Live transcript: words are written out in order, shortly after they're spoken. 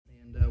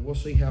we'll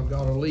see how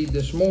God will lead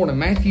this morning.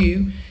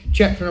 Matthew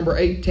chapter number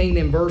 18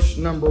 and verse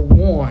number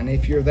 1.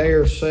 If you're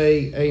there,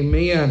 say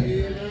amen.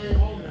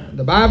 Amen.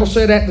 The Bible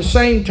said, at the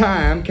same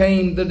time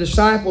came the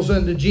disciples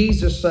unto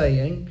Jesus,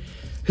 saying,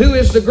 Who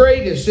is the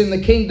greatest in the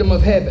kingdom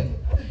of heaven?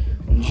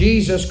 And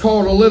Jesus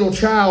called a little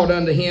child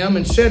unto him,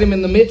 and set him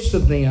in the midst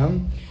of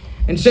them,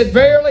 and said,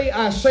 Verily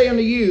I say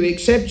unto you,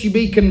 except ye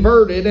be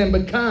converted and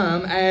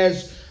become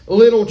as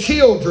little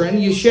children,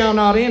 ye shall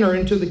not enter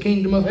into the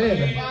kingdom of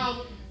heaven.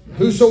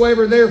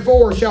 Whosoever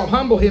therefore shall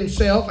humble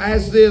himself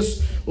as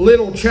this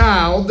little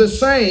child, the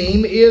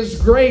same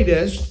is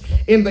greatest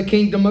in the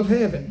kingdom of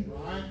heaven.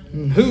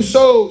 And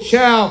whoso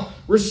shall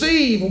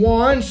receive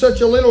one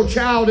such a little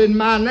child in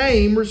my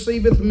name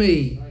receiveth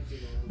me.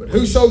 But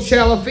whoso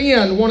shall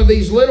offend one of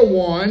these little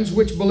ones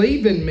which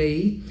believe in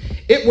me,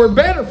 it were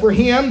better for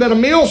him that a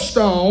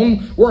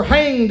millstone were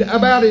hanged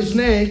about his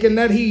neck, and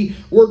that he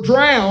were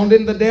drowned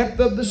in the depth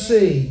of the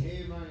sea.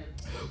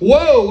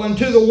 Woe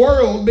unto the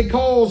world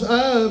because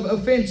of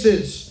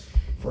offenses!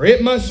 For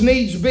it must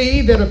needs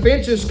be that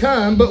offenses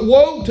come, but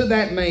woe to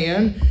that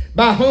man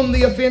by whom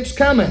the offense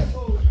cometh.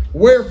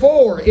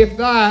 Wherefore, if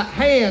thy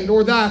hand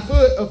or thy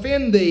foot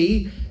offend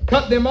thee,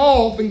 cut them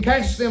off and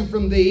cast them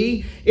from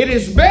thee. It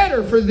is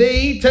better for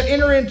thee to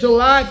enter into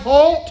life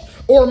halt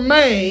or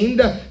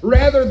maimed,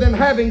 rather than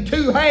having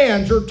 2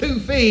 hands or 2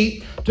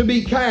 feet to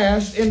be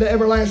cast into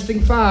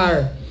everlasting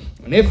fire.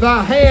 And if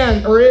thy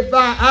hand or if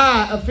thy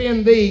eye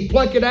offend thee,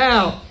 pluck it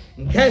out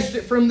and cast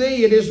it from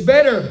thee. It is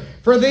better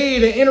for thee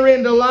to enter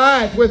into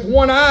life with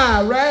 1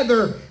 eye,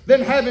 rather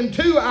than having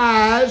 2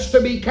 eyes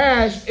to be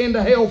cast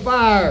into hell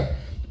fire.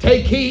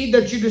 Take heed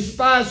that you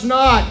despise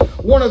not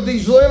one of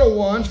these little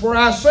ones, for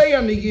I say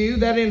unto you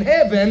that in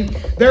heaven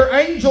their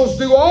angels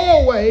do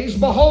always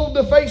behold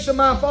the face of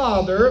my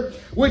Father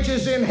which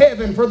is in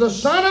heaven. For the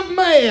Son of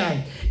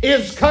Man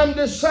is come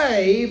to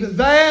save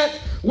that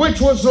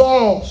which was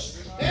lost.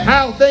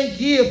 How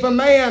think ye, if a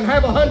man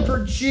have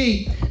 100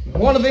 sheep, and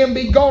one of them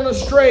be gone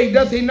astray,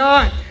 doth he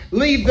not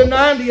leave the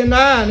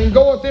 99 and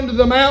goeth into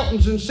the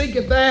mountains and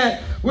seeketh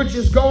that which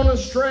is gone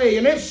astray?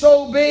 And if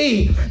so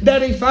be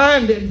that he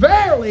find it,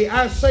 verily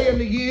I say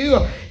unto you,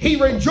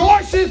 he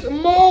rejoiceth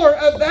more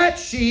of that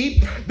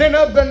sheep than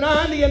of the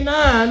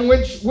 99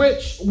 which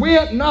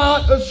went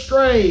not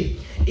astray.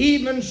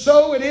 Even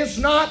so, it is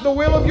not the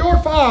will of your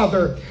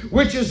Father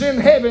which is in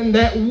heaven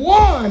that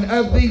one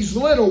of these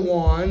little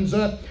ones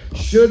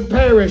should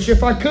perish.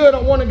 If I could,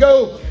 I want to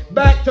go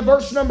back to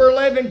verse number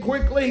 11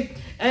 quickly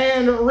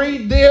and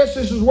read this.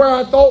 This is where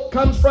our thought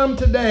comes from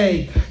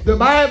today. The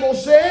Bible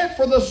said,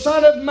 For the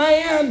Son of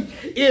Man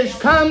is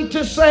come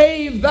to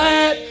save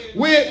that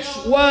which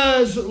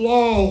was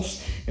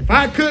lost. If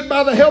I could,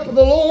 by the help of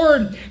the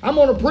Lord, I'm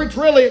going to preach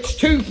it's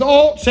 2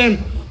 thoughts,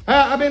 and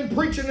I've been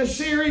preaching a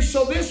series,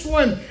 so this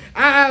one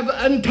I've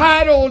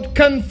entitled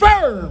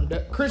Confirmed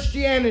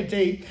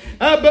Christianity.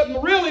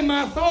 But really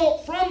my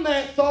thought from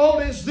that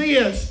thought is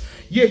this: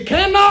 you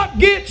cannot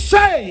get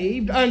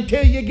saved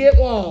until you get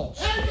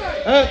lost.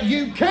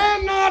 You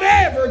cannot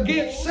ever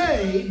get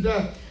saved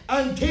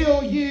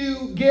until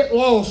you get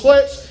lost.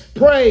 Let's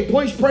pray.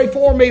 Please pray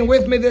for me and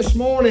with me this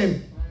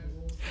morning.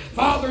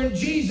 Father, in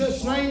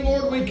Jesus' name,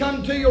 Lord, we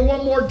come to you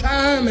one more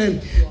time.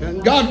 And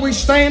God, we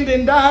stand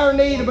in dire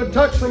need of a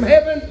touch from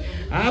heaven.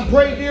 I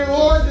pray, dear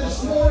Lord,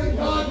 this morning,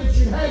 God, that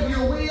you have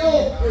your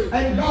will,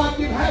 and God,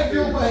 you have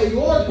your way.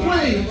 Lord,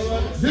 please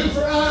do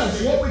for us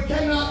what we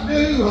cannot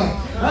do,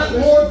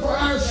 Lord, for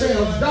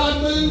ourselves.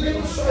 God, move in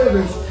the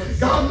service.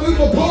 God, move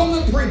upon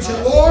the preacher,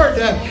 Lord.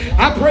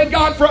 I pray,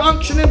 God, for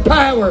unction and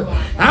power.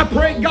 I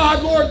pray,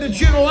 God, Lord,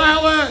 that you'd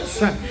allow us,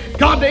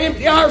 God, to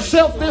empty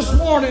ourselves this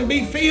morning,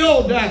 be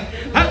filled,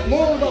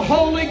 Lord, with the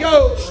Holy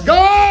Ghost.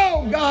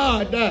 Go,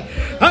 God.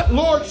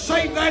 Lord,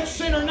 save that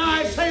sinner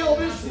nigh as hell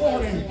this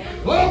morning.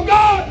 Oh,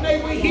 God,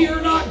 may we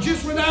hear not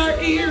just with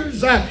our ears,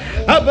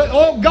 but,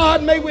 oh,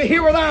 God, may we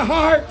hear with our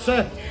hearts.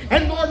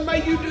 And Lord,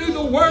 may you do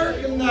the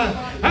work and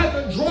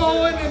the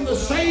drawing and the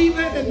saving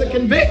and the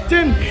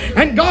convicting.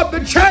 And God, the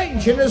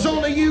changing as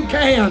only you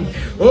can.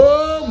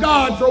 Oh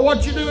God, for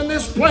what you do in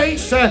this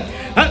place.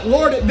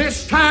 Lord, at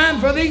this time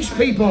for these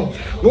people.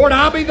 Lord,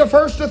 I'll be the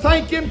first to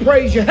thank you and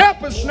praise you.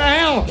 Help us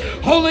now.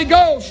 Holy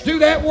Ghost, do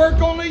that work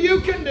only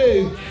you can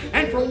do.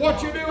 And for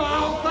what you do,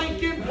 I'll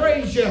thank you and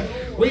praise you.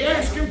 We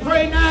ask and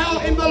pray now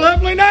in the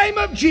lovely name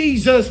of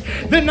Jesus,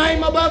 the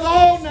name above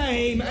all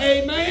name.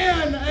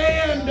 Amen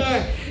and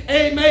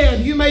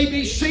amen. You may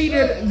be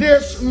seated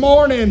this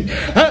morning.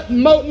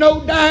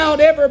 No doubt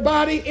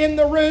everybody in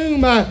the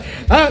room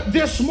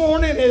this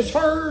morning has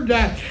heard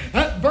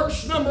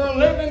verse number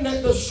 11,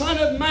 that the Son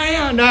of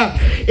Man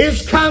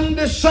is come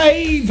to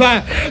save,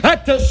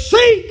 to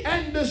seek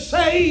and to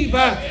save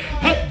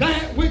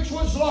that which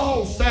was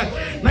lost.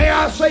 May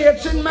I say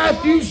it's in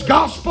Matthew's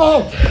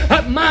Gospel,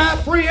 my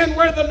friend,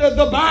 where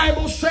the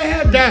Bible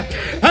said that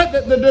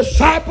the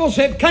disciples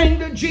had came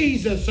to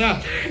Jesus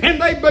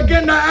and they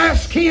began to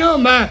ask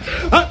him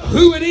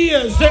who it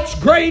is that's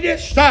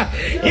greatest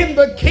in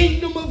the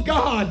kingdom of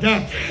God.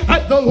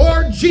 The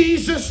Lord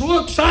Jesus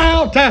looks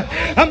out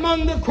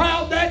among the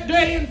crowd that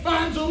day and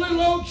finds a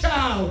little old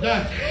child.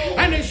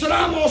 And he said,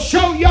 I'm going to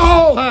show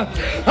y'all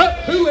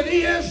who it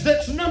is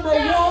that's number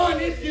one,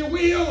 if you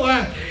will,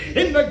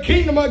 in the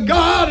kingdom of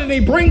God. And he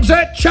brings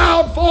that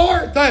child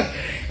forth.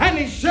 And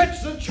he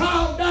sets the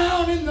child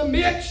down in the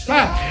midst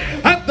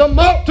of the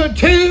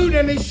multitude.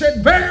 And he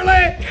said,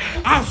 verily,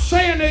 I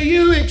say unto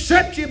you,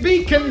 except you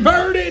be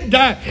converted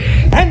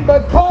and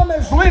become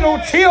as little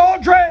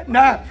children,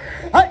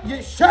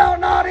 you shall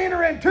not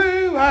enter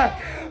into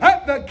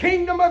the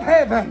kingdom of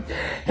heaven.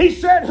 He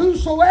said,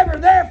 whosoever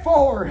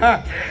therefore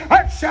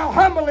shall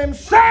humble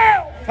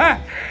himself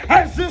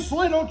as this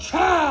little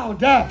child,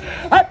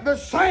 the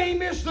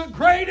same is the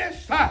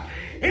greatest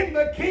in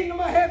the kingdom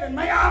of heaven.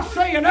 May I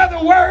say, in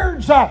other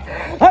words,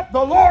 the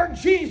Lord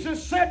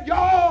Jesus said,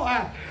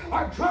 y'all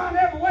are trying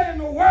every way in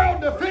the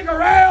world to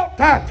figure out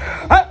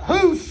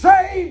who's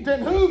saved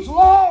and who's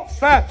lost,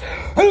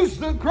 who's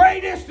the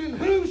greatest and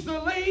who's the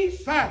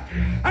least.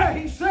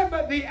 He said,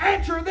 but the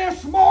answer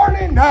this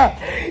morning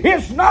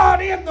is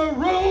not in the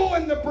rule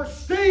and the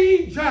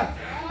prestige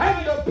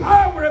and the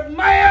power of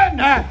man.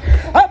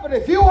 But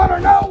if you want to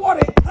know what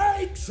it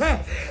takes,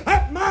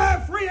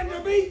 my friend,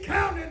 to be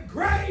counted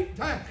great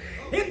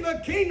in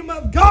the kingdom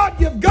of God,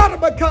 you've got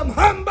to become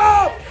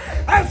humble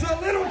as a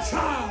little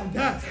child.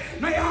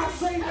 May I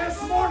say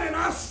this morning,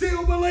 I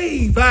still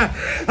believe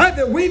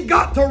that we've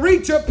got to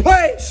reach a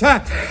place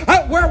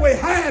where we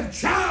have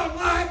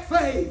childlike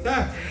faith.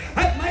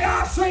 May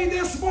I say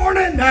this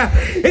morning,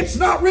 it's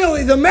not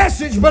really the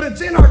message, but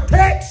it's in our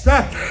text.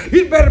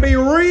 You'd better be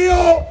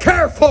real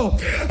careful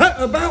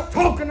about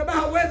talking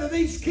about whether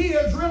these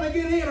kids really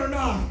get in or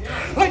not.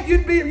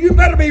 You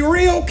better be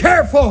real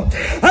careful,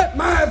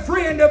 my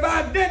friend, of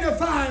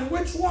identifying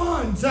which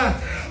ones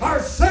are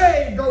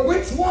saved or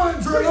which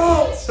ones are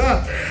lost.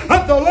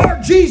 The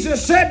Lord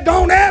Jesus said,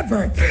 don't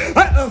ever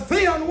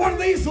offend one of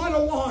these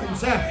little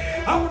ones.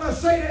 I want to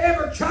say to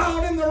every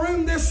child in the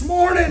room this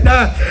morning,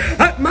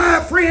 my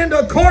friend,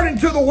 according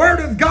to the Word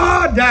of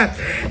God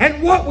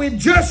and what we've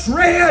just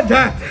read,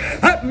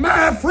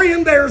 my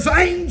friend, there's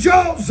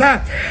angels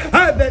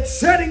that's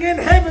sitting in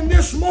heaven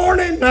this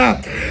morning,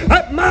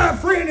 my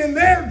friend, and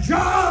their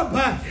job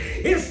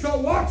is to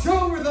watch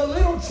over the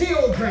little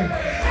children.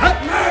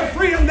 My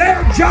friend,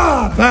 their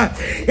job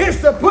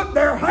is to put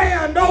their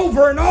hand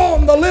over and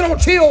on the little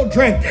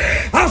children.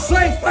 I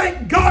say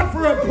thank God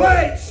for a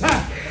place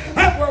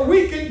where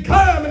we can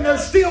come and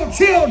there's still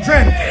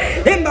children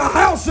in the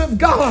house of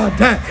God.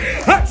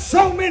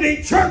 So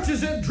many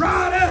churches have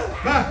dried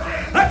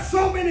up.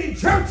 So many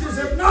churches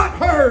have not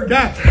heard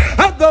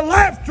the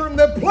laughter and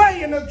the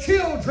playing of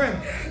children.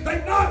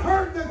 They've not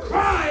heard the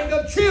crying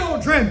of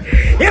children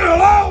in a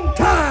long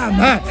time.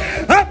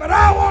 But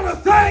I want to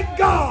thank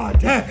God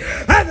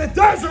that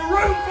there's a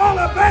room full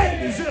of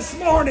babies this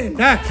morning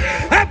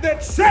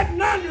that's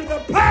sitting under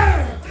the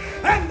power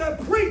and the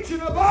preaching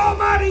of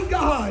Almighty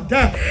God.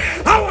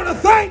 I want to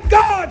thank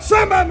God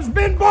some of them's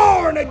been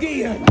born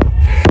again.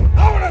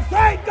 I want to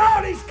thank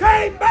God He's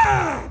came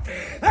by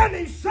and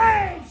He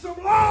saved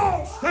some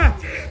lost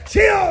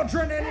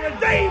children and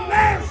redeemed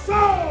their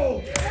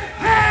soul.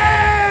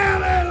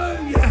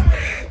 Hallelujah.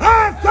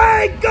 I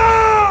thank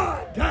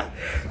God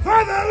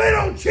for the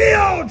little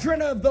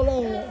children of the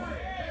Lord.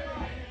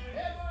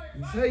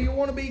 You say you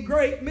want to be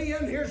great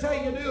men? Here's how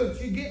you do it.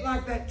 You get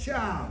like that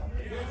child.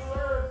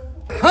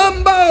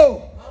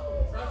 Humble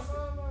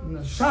in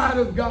the sight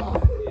of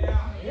God.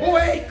 Boy,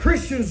 ain't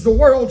Christians the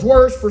world's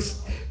worst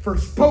for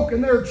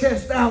poking their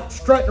chest out,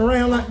 strutting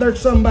around like they're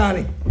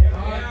somebody.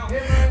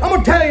 I'm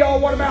going to tell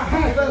y'all what about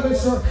half of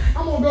us, or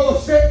I'm going to go a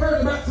step further,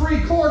 about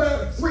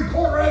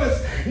three-quarter of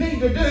us need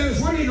to do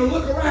is we need to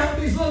look around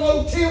these little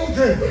old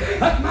children,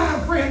 like my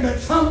friend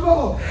that's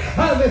humble,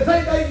 that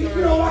they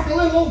like a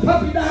little old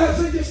puppy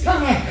does, they just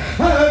kind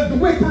of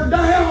whip her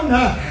down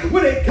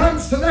when it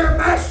comes to their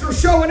master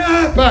showing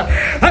up.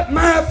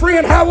 My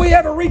friend, how we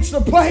ever reach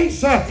the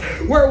place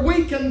where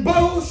we can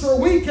boast or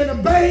we can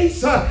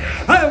abase,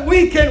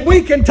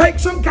 we can take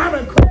some kind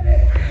of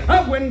credit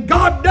when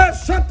God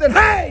does something.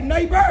 Hey,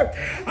 neighbor,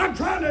 I'm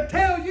trying to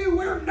tell you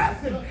we're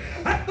nothing.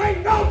 There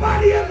ain't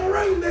nobody in the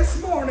room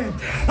this morning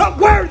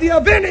worthy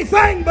of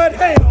anything but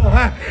hell.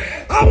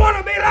 I want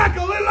to be like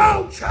a little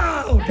old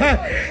child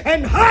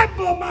and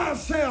humble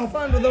myself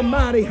under the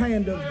mighty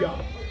hand of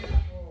God.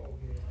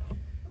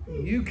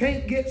 You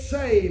can't get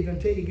saved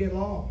until you get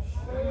lost.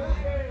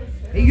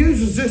 He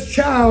uses this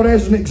child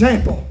as an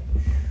example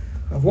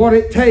of what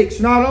it takes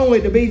not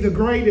only to be the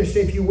greatest,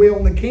 if you will,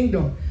 in the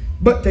kingdom,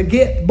 but to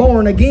get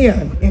born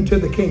again into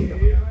the kingdom.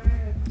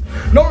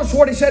 Notice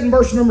what he said in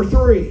verse number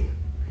 3.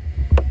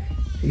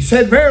 He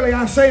said, verily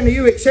I say unto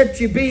you, except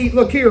you be,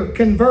 look here,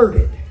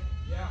 converted.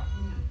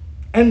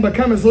 and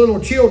become as little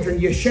children,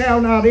 you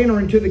shall not enter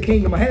into the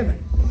kingdom of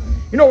heaven.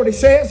 You know what he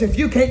says? If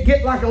you can't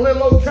get like a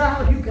little old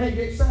child, you can't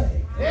get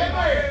saved.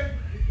 Amen.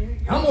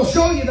 I'm going to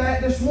show you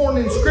that this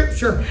morning in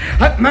Scripture.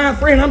 My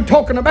friend, I'm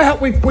talking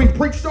about, we've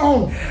preached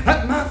on,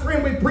 my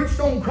friend, we've preached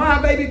on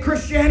crybaby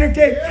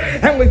Christianity,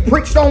 and we've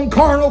preached on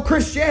carnal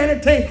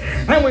Christianity,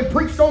 and we've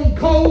preached on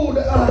cold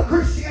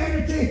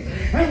Christianity,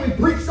 and we've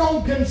preached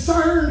on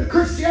concerned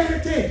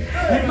Christianity.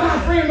 And my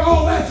friend,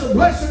 all that's a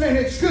blessing and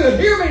it's good.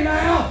 Hear me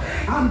now.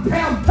 I'm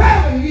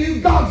telling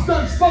you, God's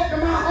done spoke to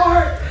my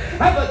heart.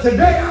 But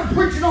today I'm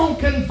preaching on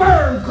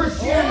confirmed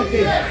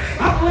Christianity.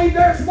 I believe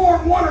there's more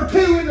than one or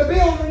two in the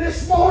building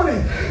this morning.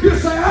 You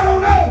say, I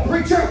don't know,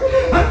 preacher.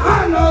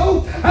 I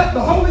know that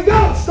the Holy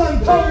Ghost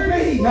done told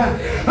me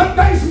that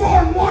there's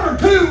more than one or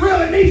two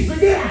really needs to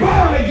get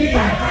born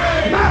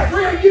again. My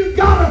friend, you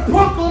got a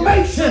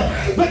proclamation,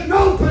 but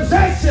no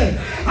possession.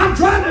 I'm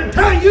trying to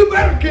tell you,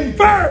 better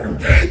confirm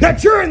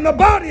that you're in the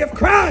body of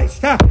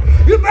Christ.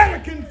 You better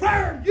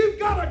confirm you've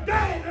got a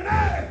day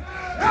today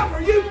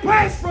where you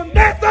pass from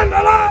death unto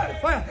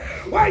life,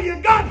 where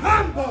you got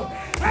humble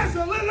as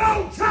a little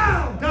old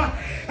child,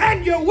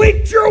 and you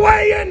weaked your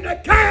way into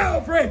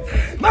Calvary.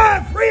 My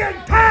friend,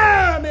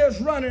 time is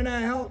running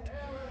out.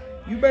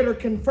 You better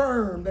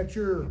confirm that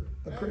you're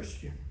a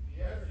Christian.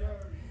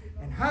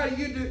 And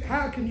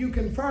how can you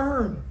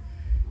confirm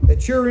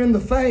that you're in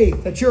the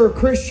faith, that you're a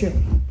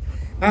Christian?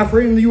 My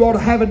friend, you ought to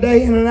have a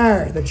day and an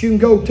hour that you can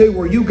go to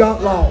where you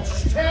got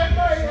lost.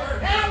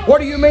 What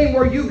do you mean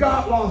where you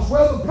got lost?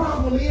 Well, the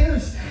problem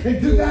is,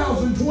 in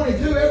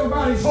 2022,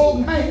 everybody's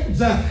holding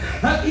hands,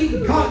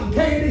 eating cotton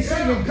candy,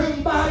 singing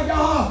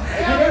Kumbaya,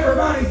 and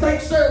everybody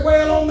thinks they're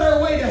well on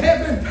their way to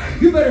heaven.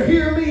 You better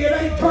hear me. It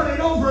ain't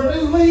turning over a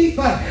new leaf.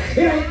 It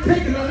ain't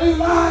picking a new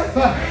life.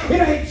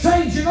 It ain't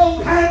changing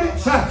old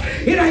habits.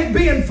 It ain't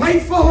being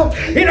faithful.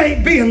 It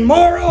ain't being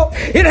moral.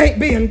 It ain't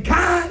being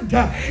kind.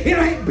 It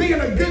ain't being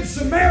a good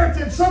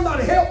Samaritan.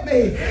 Somebody help me.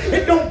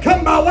 It don't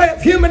come by way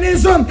of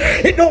humanism.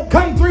 It don't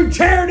come through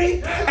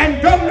charity and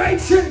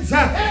donations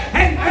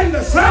and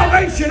the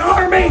Salvation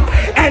Army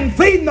and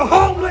feeding the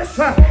homeless.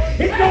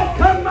 It don't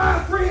come,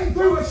 my friend,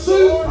 through a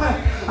soup,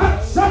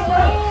 a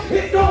supper.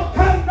 It don't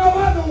come no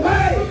other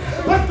way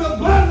but the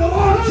blood of the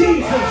Lord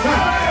Jesus.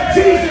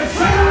 Jesus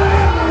said, I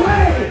am the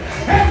way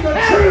and the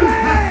truth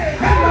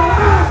and the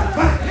life,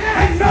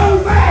 and no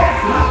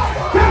man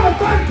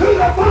cometh unto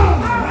the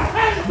Father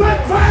but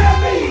by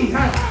me.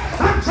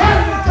 I'm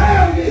trying to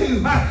tell you,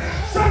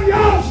 some of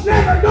y'all's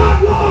never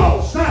got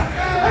lost,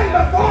 and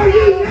before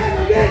you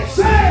never get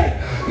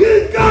saved,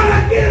 you've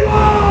got to get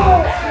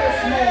lost.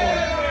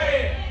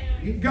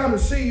 You've got to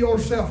see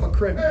yourself a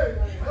criminal.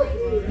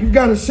 You've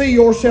got to see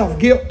yourself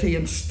guilty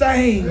and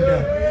stained.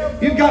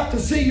 You've got to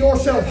see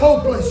yourself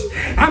hopeless.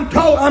 I'm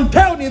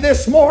telling you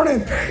this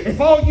morning, if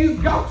all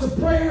you've got's a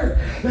prayer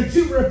that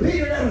you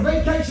repeated at a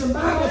vacation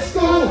Bible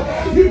school,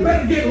 you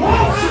better get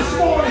lost this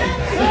morning.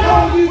 If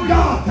all you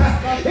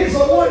got is a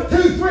 1,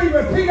 2, 3,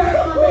 repeat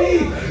after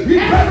me, you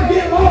better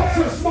get lost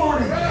this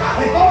morning.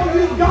 If all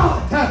you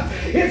got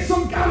is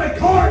some kind of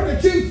card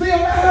that you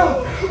filled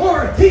out,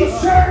 or a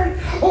t-shirt,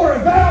 or a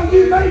vow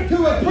you made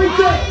to a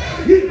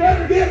preacher, you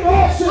better get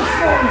lost this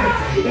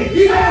morning. If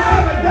you don't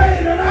have a day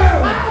and an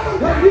hour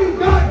where you've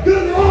got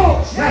good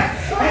lost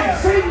and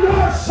seen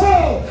your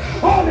soul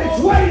on its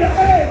way to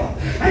hell,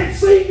 and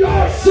seen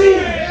your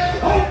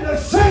sin on the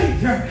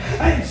Savior,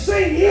 and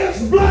seen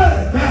His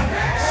blood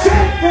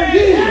shed for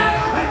you,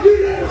 and you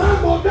didn't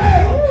humble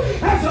down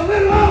as a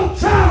little old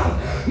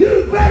child,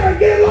 you better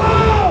get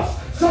lost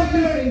so you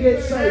can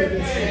get saved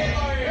this morning.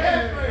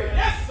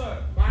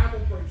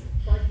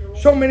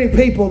 So many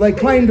people, they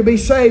claim to be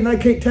saved, and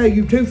they can't tell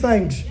you two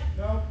things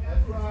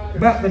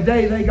about the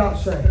day they got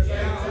saved.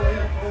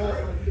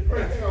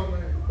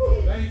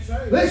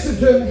 Listen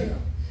to me.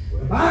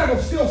 The Bible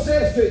still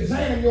says to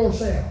examine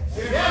yourselves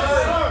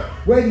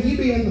whether ye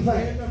be in the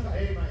faith.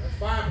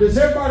 Does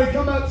everybody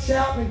come up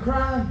shouting and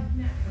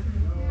crying?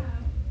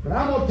 But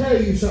I'm going to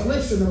tell you something.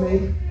 Listen to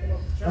me.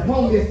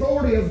 Upon the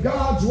authority of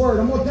God's Word,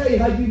 I'm going to tell you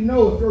how you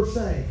know if you're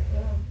saved.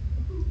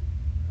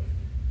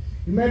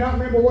 You may not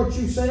remember what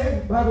you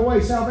said. By the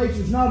way,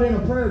 salvation is not in a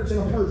prayer, it's in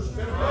a person.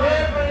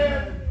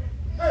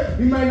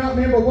 You may not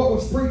remember what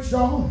was preached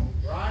on.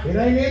 It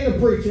ain't in the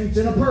preaching, it's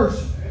in a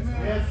person.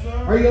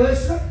 Are you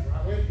listening?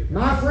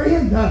 My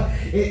friend,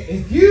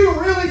 if you're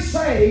really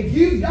saved,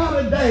 you've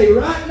got a day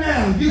right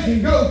now you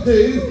can go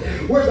to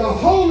where the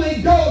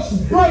Holy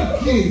Ghost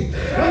broke you.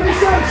 Let me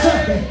say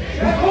something.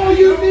 If all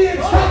you did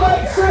is come up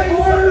and say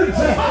words,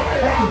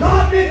 and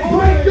God didn't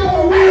break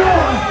your will,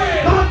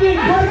 God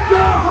didn't break your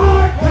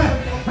heart,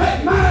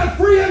 my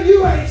friend,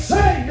 you ain't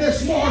saved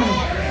this morning.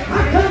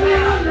 I come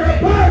in under a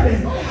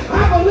burden.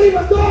 I believe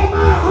with all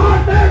my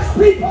heart there's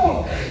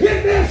people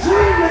in this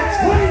room that's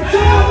claimed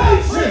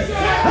salvation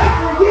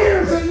after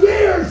years and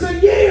years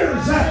and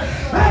years.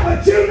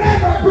 But you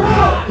never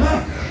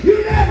broke.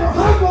 You never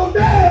humbled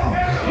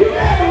down. You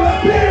never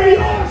repented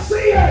your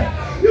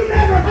sin. You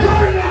never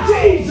turned to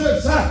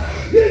Jesus.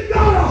 You've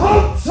got to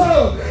hope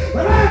so.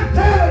 But I'm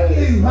telling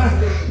you,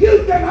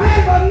 you can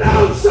have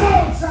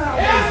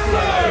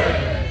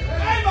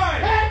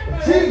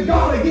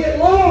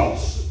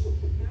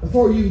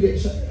before you get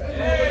saved.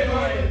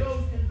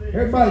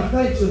 Everybody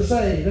thinks they're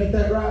saved. Ain't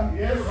that right?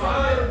 Yes,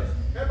 sir.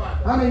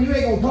 I mean, you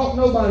ain't going to talk to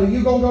nobody.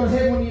 You going to go to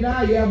heaven when you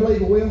die? Yeah, I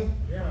believe it will.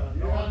 Yeah,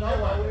 no, I know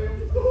I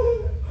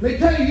will. Let me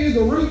tell you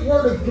the root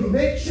word of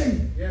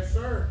conviction. Yes,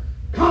 sir.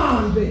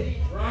 Convict.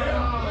 Right.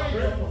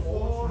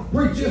 I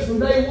preach this from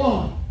day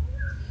one.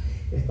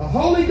 If the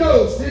Holy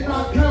Ghost did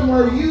not come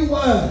where you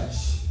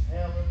was,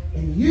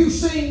 and you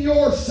seen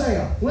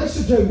yourself,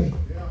 listen to me,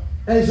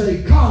 as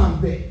a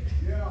convict.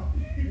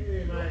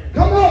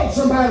 Come on,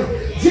 somebody.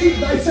 Jesus,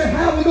 they said,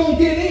 how are we going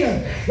to get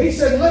in? He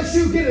said, unless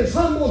you get as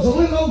humble as a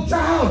little old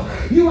child,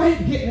 you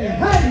ain't getting in.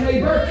 Hey,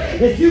 neighbor,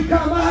 if you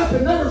come up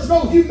and there was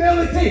no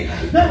humility,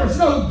 there was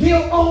no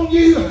guilt on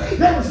you,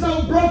 there was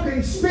no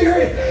broken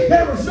spirit,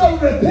 there was no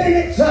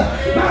repentance,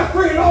 my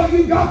friend, all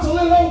you got's a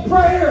little old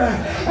prayer,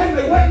 and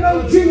there wasn't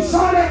no juice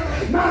on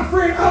it, my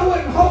friend, I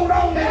wouldn't hold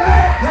on to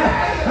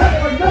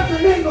that for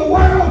nothing in the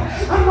world.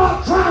 I'm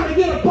not trying to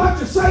get a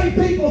bunch of saved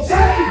people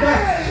saved.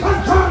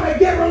 I'm trying to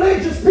get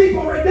religious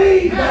people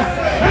redeemed.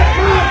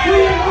 My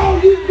friend, all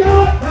you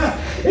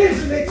got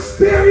is an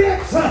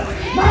experience.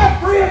 My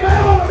friend,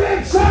 that ought to have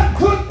been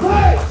something took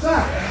place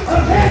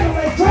of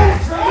heavenly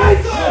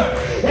transformation.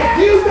 If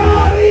you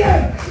got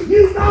in,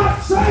 you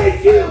not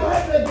saved, you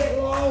have to get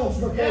lost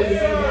before you get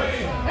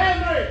saved.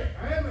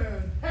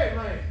 Amen.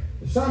 Amen.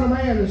 The Son of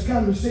Man has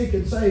come to seek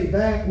and save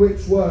that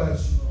which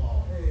was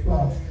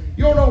lost.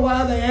 You don't know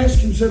why they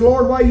asked him, said,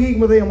 Lord, why are you eating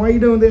with them? Why are you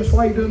doing this?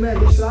 Why are you doing that?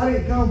 He said, I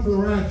didn't come for the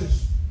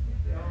righteous.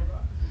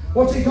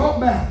 What's he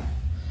talking about?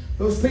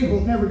 Those people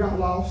that never got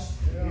lost.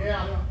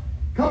 Yeah.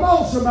 Come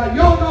on, somebody.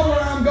 You don't know where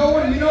I'm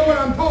going. You know what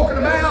I'm talking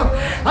about?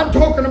 I'm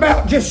talking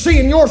about just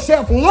seeing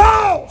yourself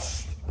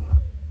lost.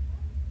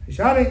 He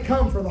said, I didn't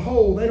come for the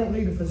whole. They don't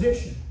need a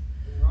physician.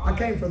 I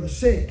came for the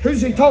sick.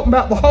 Who's he talking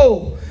about the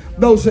whole?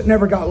 Those that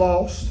never got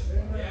lost.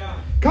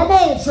 Come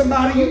on,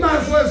 somebody. You might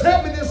as well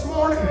help me this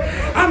morning.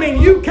 I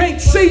mean, you can't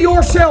see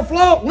yourself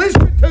lost.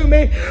 Listen to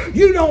me.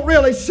 You don't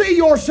really see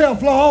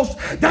yourself lost.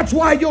 That's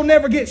why you'll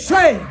never get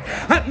saved.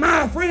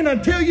 My friend,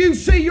 until you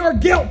see you're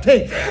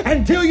guilty,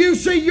 until you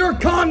see you're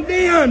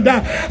condemned,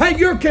 and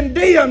you're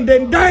condemned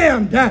and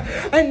damned,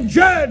 and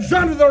judged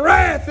under the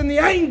wrath and the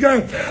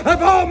anger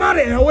of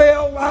Almighty.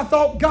 Well, I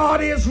thought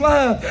God is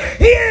love.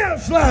 He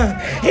is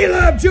love. He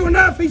loved you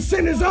enough. He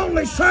sent His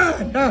only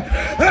Son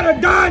to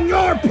die in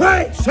your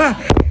place.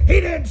 He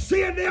didn't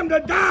send Him to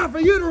die for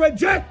you to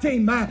reject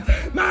Him.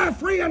 My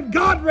friend,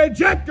 God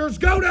rejectors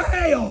go to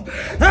hell,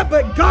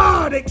 but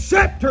God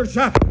acceptors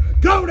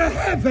go to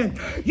heaven.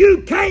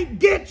 You can't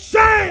get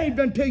saved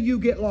until you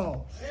get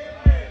lost.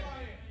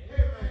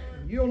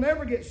 You'll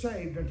never get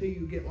saved until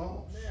you get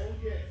lost.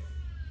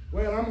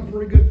 Well, I'm a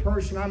pretty good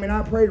person. I mean,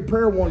 I prayed a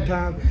prayer one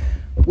time.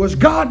 Was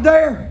God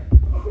there?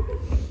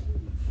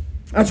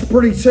 That's a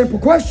pretty simple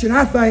question,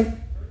 I think.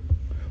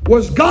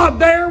 Was God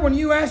there when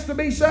you asked to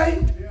be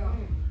saved?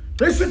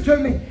 Listen to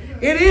me.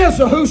 It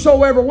is a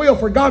whosoever will.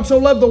 For God so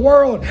loved the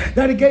world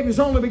that He gave His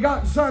only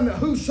begotten Son, that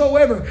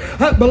whosoever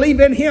believe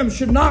in Him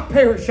should not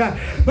perish,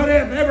 but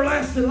have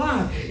everlasting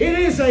life. It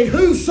is a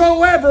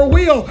whosoever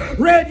will.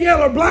 Red,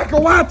 yellow, black,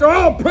 or white, they're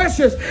all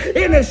precious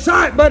in His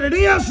sight. But it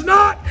is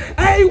not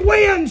a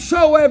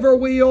whensoever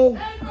will.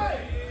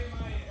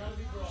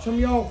 Some of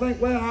y'all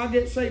think, well, I'll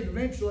get saved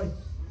eventually.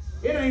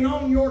 It ain't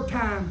on your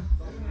time.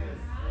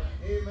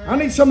 I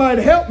need somebody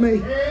to help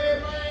me.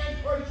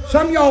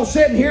 Some of y'all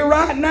sitting here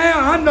right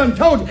now, I done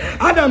told you,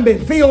 I done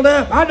been filled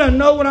up. I done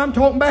know what I'm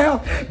talking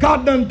about.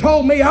 God done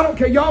told me. I don't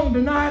care. Y'all can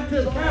deny it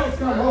till the cows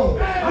come home.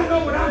 I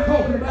know what I'm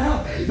talking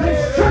about.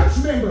 There's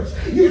church members.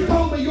 You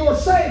told me you're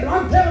saved, but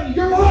I'm telling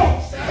you, you're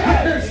lost.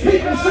 There's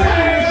people sitting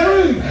in this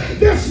room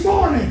this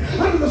morning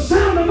under the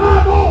sound of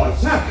my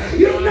voice.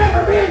 You've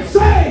never been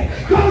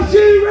saved because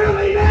you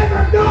really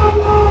never got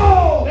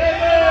lost.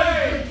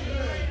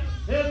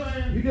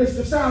 You just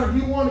decided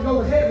you want to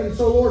go to heaven,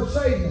 so Lord,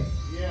 save me.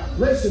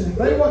 Listen, if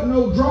there wasn't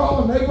no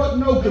drawing, there wasn't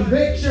no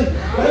conviction,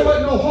 there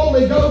wasn't no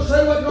Holy Ghost,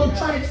 there wasn't no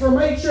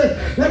transformation,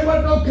 there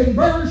wasn't no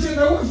conversion,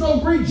 there was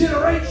no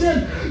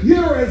regeneration,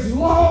 you're as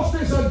lost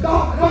as a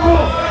golf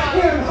ball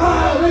in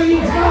high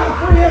leaves,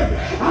 my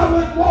friend. I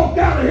wouldn't walk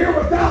out of here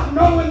without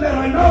knowing that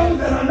I know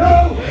that I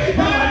know that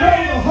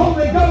I know the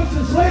Holy Ghost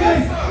is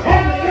living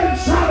on the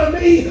inside of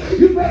me.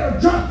 You better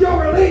jump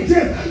your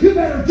religion, you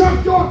better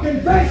jump your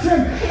confession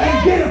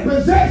and get a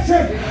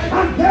possession.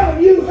 I'm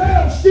telling you,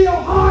 hell's still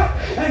hot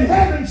and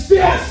heaven's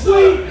still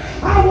sweet.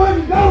 I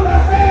wouldn't go to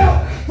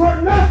hell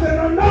for nothing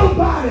or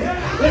nobody.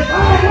 If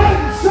I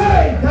wasn't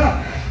saved,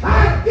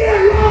 I'd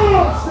get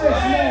lost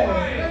this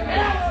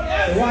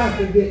morning. So I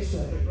could get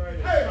saved.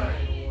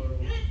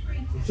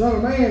 The Son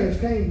of Man has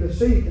came to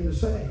seek and to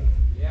save.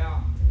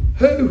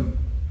 Who?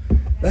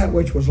 That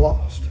which was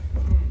lost.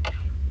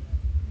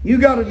 You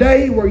got a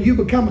day where you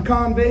become a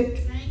convict.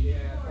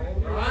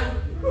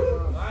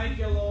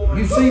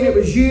 You seen it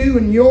was you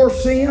and your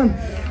sin,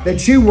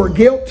 that you were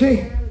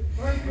guilty.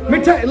 Let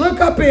me tell you,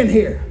 look up in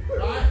here.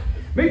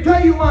 Let me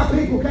tell you why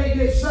people can't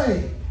get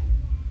saved.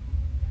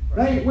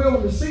 They ain't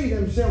willing to see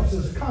themselves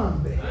as a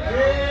convict.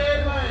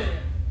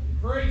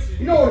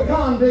 You know what a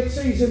convict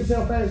sees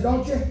himself as,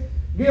 don't you?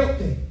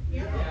 Guilty.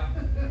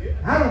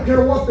 I don't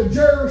care what the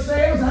juror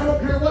says. I don't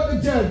care what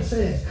the judge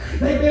says.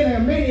 They've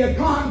been many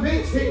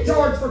convicts get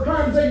charged for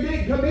crimes they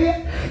didn't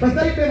commit, but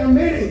they've been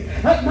many,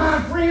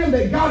 my friend,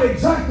 that got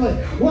exactly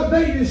what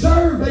they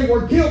deserved. They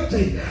were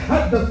guilty.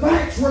 The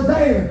facts were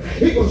there.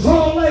 It was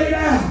all laid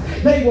out.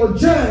 They were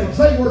judged.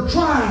 They were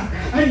tried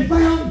and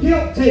found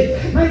guilty.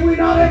 May we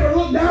not ever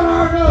look down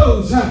our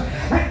nose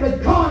at the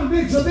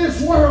convicts of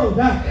this world.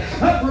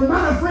 For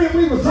my friend,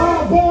 we was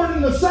all born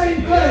in the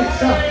same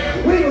place.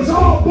 We was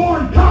all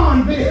born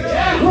convicts.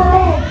 We're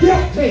all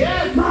guilty.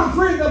 My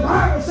friend, the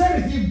Bible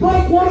said if you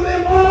broke one of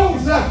them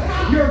laws,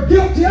 you're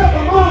guilty of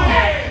them all.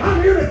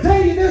 I'm here to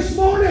tell you this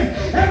morning,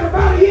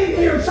 everybody in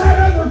here has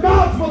had other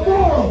gods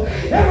before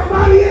them.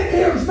 Everybody in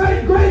here has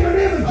made graven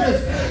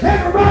images.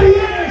 Everybody in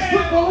here has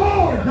put the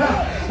Lord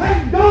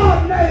and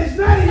God in His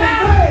name in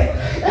vain.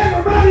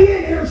 Everybody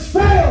in here has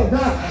failed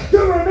to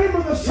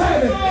remember the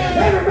Sabbath.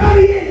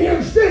 Everybody in here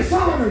is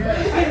dishonored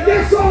and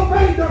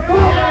disobeyed their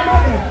father and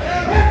mother.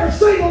 Every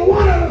single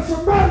one of us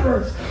are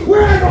murderers.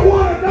 We're every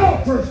one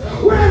adulterers.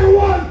 We're every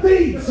one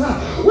thieves.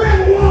 We're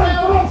every one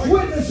false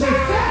witnesses.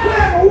 We're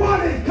every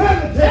one in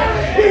covetous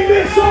in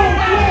this old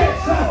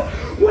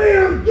flesh.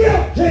 We're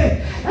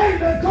guilty. And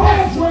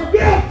because we're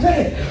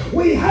guilty,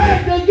 we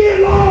had to get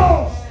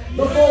lost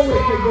before we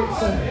could get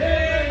saved.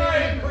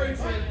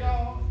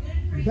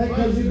 You think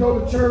because you go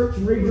to church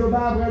and read your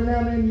Bible every now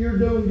and then you're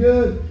doing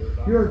good,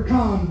 you're a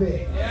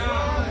convict.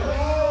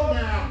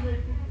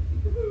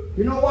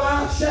 You know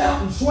why I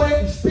shout and sweat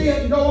and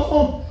spit and go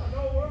on?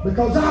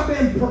 Because I've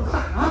been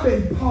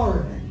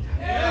pardoned.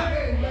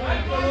 Hey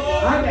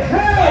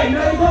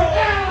neighbor,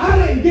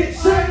 I didn't get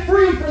set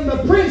free from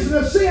the prison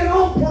of sin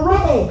on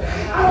parole.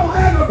 I don't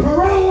have a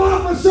parole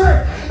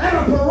officer and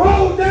a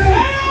parole day.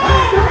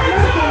 I got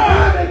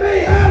nothing binding me.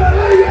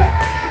 Hallelujah.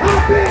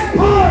 I've been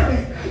pardoned.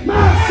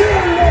 My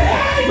sin,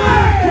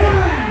 my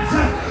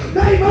crimes,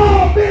 they've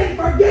all been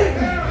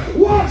forgiven,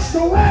 washed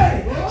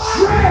away,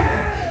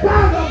 shredded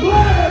by the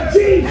blood of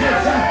Jesus.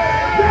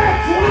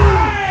 That's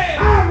why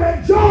I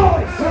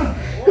rejoice.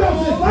 Because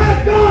if I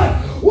got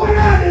what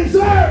I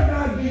deserved,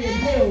 I'd be in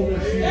hell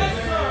this year. Yes,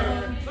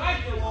 sir. Thank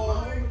you,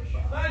 Lord.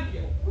 Thank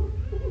you.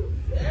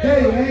 I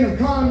tell you, ain't a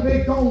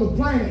convict on the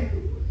planet,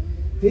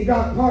 if he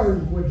got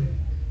pardoned, would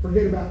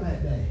forget about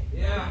that day.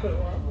 Yeah.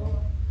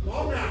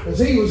 Because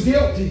he was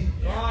guilty.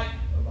 Right.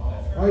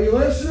 Are you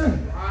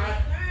listening? Right.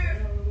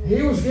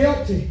 He was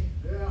guilty.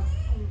 Yeah.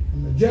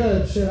 And the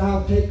judge said,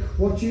 I'll take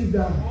what you've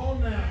done On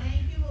now.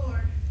 Thank you,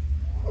 Lord.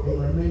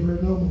 and remember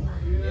it no more.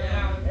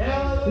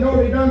 Yeah. You know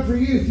what he done for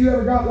you? If you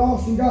ever got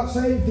lost and got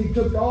saved, he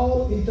took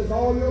all your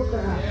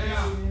crimes.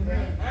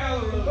 Yeah.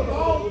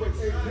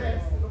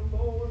 Hallelujah.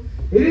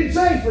 He didn't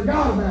say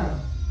forgot about it.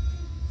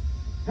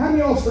 How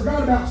many of us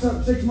forgot about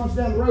something 6 months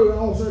down the road and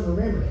all of a sudden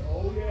remembered it?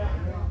 Oh, yeah.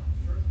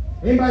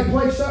 Anybody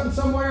placed something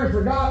somewhere and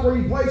forgot where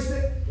you placed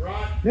it?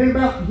 Right. Then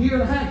about a year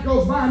and a half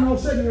goes by and all of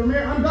a sudden you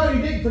remember. I'm glad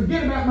he didn't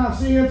forget about my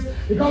sins,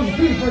 because if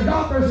he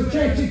forgot, there's a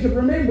chance he could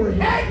remember it.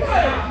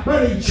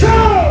 But he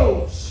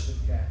chose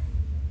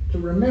to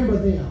remember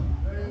them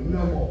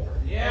no more.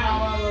 Yeah.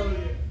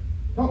 Hallelujah.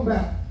 Talk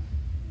about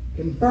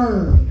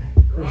confirmed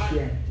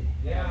Christianity.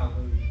 Yeah.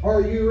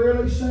 Are you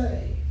really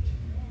saved?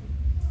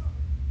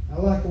 I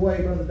like the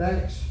way Brother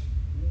Dax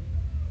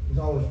has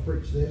always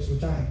preached this,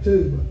 which I have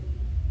too, but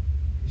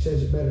he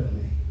says it better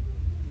than me.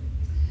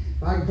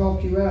 If I can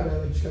talk you out of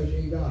it, it's because you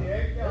ain't got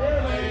it.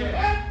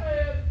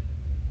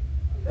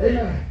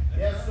 Amen.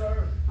 Yes,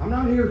 sir. I'm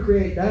not here to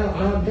create doubt.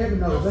 God in heaven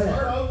knows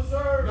that. No,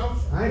 sir. No,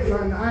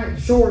 sir. I ain't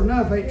sure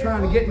enough, ain't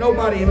trying to get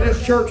nobody in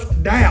this church to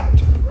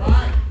doubt.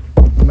 Right.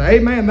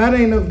 Amen. That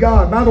ain't of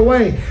God. By the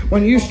way,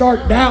 when you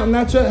start doubting,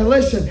 that's it.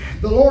 Listen,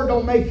 the Lord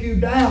don't make you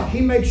doubt. He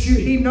makes you.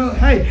 He know.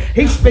 Hey,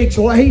 He speaks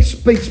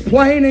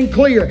plain and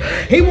clear.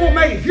 He won't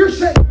make. If you're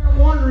sitting there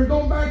wondering,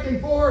 going back and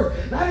forth,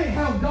 that ain't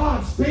how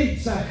God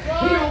speaks. He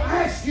don't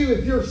ask you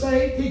if you're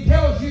saved. He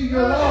tells you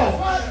you're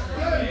lost.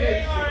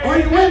 Are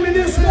you with me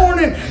this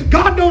morning?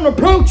 God don't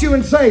approach you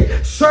and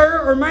say,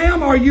 sir or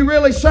ma'am, are you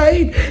really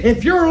saved?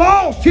 If you're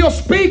lost, He'll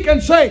speak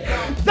and say,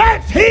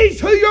 He's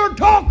who you're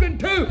talking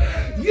to.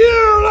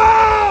 You're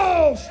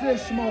lost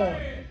this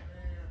morning.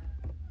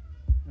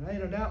 There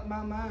ain't a doubt in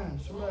my mind.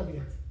 Some of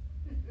you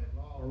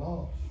are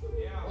lost.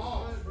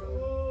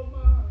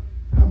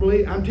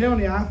 I'm telling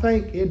you, I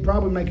think it'd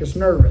probably make us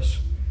nervous.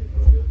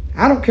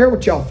 I don't care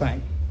what y'all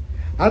think.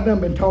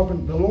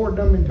 The Lord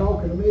done been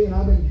talking to me, and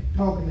I've been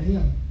talking to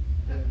Him.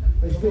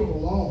 These people are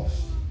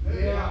lost.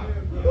 Yeah.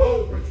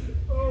 Oh,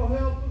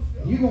 help us.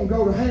 You're going to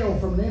go to hell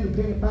from an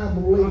independent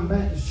Bible-believing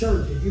Baptist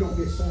church if you don't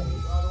get saved.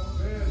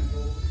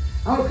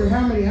 I don't care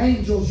how many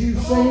angels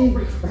you've seen,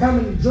 or how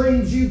many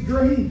dreams you've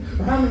dreamed,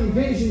 or how many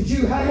visions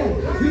you had.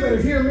 You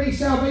better hear me.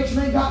 Salvation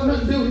ain't got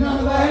nothing to do with none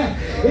of that.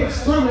 It's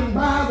through and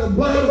by the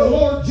blood of the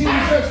Lord Jesus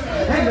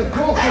and the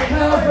cross of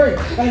Calvary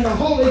and the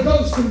Holy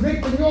Ghost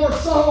convicting your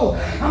soul.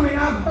 I mean,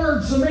 I've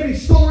heard so many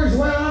stories.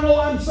 Well, I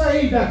know I'm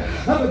saved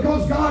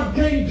because God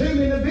came to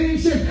me in a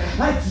vision.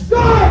 That's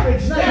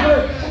garbage,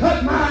 neighbor.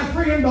 But my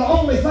friend, the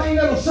only thing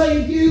that'll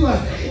save you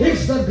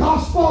is the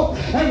gospel.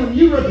 And when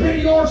you repent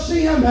of your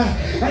sin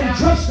and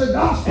trust the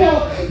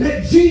gospel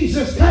that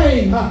Jesus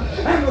came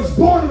and was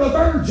born of a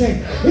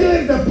virgin, He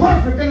lived a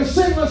perfect and a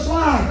sinless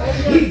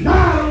life. He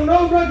died on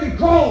no rugged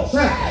cross.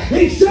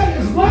 He shed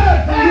His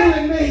blood for you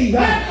and me.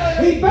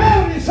 He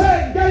bowed His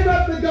head and gave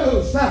up the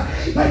ghost.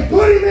 They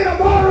put Him in a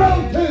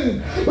borrowed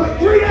tomb. But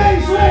 3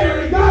 days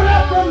later, He got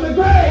up from the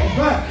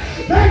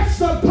grave. That's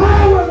the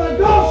power of the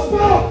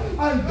gospel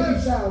unto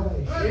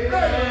salvation.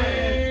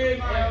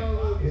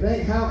 It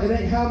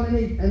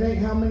ain't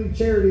how many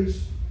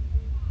charities.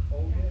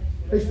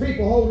 There's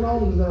people holding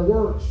on to their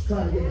works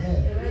trying to get to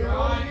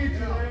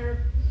heaven.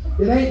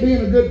 It ain't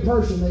being a good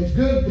person. There's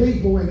good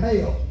people in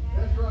hell.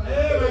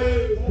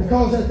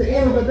 Because at the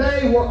end of the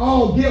day, we're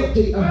all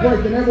guilty of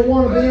breaking every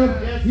one of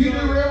them. You do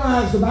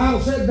realize the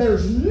Bible said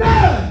there's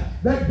none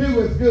that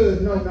doeth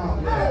good, no, not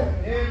one.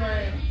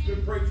 Amen.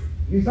 Good preacher.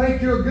 You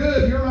think you're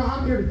good, you're not.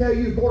 I'm here to tell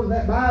you, according to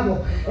that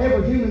Bible,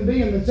 every human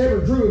being that's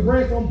ever drew a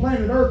breath on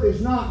planet Earth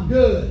is not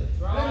good.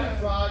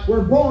 That's right.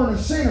 We're born a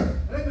sinner.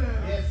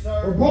 Yes,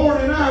 sir. We're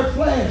born in our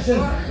flesh.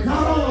 And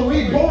not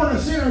only are we born a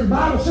sinner, the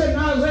Bible said in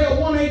Isaiah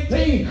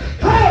 1:18,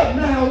 come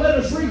now, let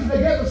us reason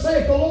together,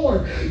 saith the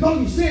Lord. Though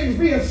your sins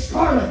be as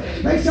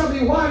scarlet, they shall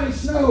be white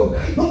as snow.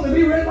 Though they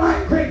be red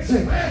like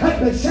crimson,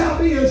 they shall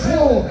be as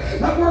wool.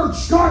 That word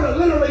scarlet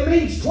literally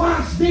means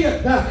twice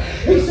dipped.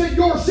 He said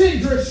your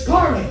sins are as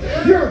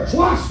scarlet. You're a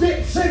twice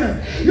dipped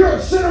sinner. You're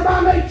a sinner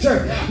by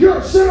nature. You're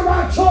a sinner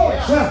by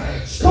choice.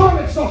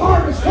 Scarlet's the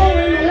hardest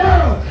color in the world.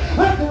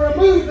 Have to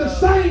remove the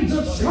stains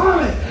of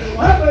scarlet.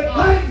 But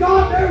thank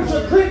God there's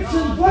a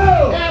crimson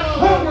flow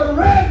over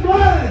red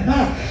blood.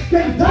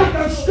 Can take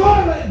a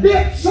scarlet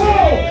dipped soul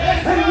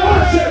and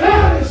wash it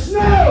white as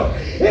snow.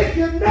 If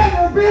you've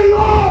never been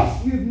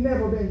lost, you've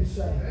never been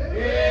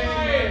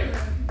saved.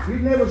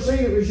 You've never seen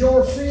it was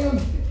your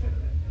sin,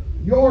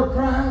 your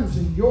crimes,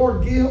 and your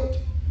guilt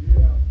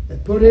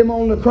that put Him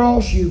on the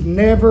cross. You've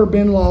never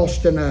been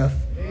lost enough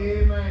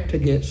to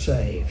get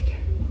saved.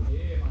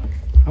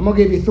 I'm going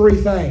to give you 3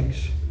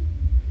 things.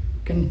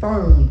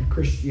 Confirmed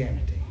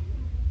Christianity.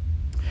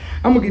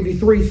 I'm going to give you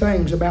 3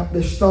 things about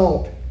this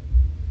thought.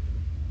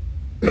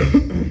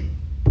 You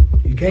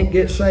can't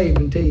get saved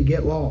until you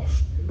get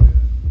lost.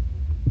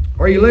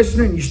 Are you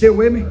listening? You still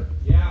with me?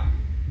 Yeah.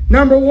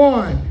 Number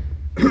 1,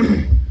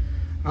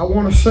 I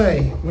want to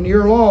say, when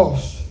you're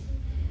lost,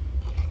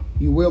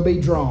 you will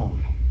be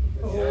drawn.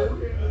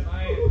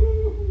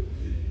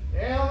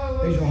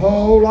 There's a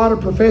whole lot of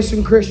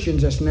professing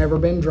Christians that's never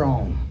been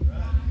drawn.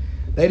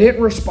 They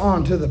didn't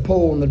respond to the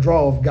pull and the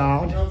draw of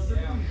God.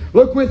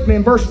 Look with me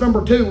in verse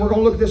number 2. We're going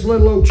to look at this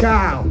little old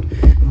child.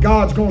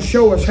 God's going to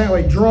show us how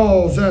He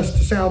draws us to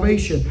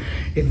salvation.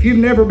 If you've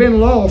never been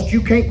lost,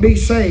 you can't be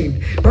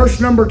saved. Verse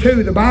number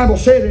 2, the Bible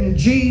said, and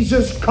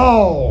Jesus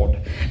called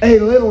a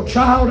little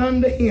child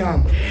unto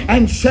Him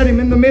and set him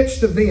in the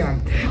midst of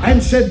them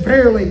and said,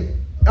 verily,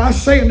 I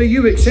say unto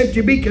you, except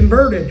you be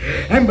converted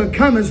and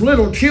become as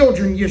little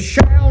children, you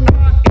shall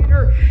not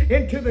enter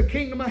into the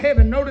kingdom of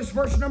heaven. Notice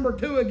verse number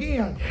 2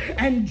 again.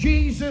 And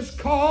Jesus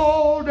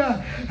called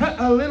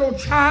a little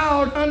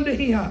child unto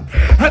Him.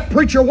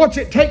 Preacher, what's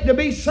it take to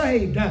be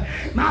saved?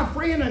 My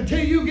friend,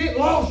 until you get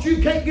lost,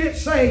 you can't get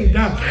saved.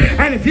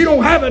 And if you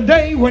don't have a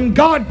day when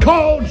God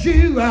called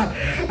you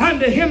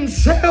unto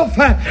Himself,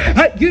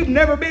 you've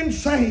never been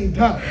saved.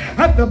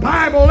 The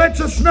Bible lets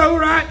us know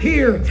right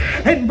here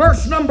in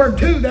verse number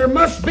 2, there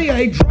must be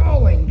a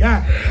drawing.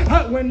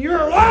 When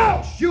you're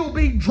lost, you'll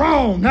be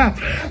drawn.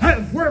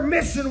 If we're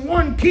missing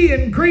one key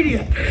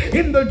ingredient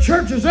in the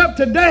churches of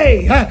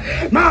today,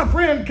 my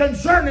friend,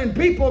 concerning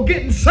people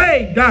getting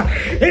saved,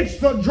 it's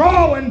the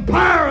drawing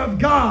power of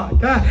God.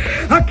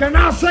 Can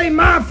I say,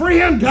 my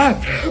friend,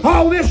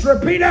 all this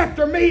repeat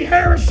after me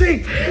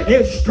heresy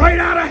is straight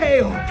out of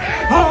hell.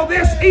 All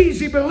this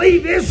easy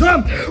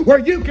believism where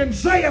you can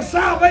say a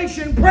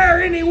salvation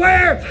prayer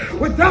anywhere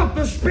without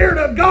the Spirit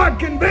of God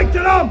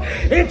convicting them,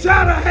 it's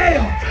out of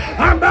hell.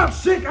 I'm about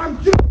sick.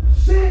 I'm just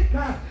sick.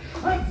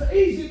 That's the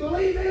easy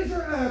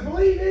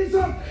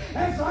believism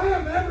as I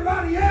am to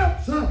everybody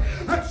else.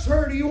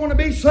 Sir, do you want to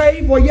be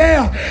saved? Well,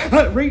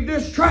 yeah. Read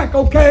this track,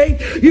 okay?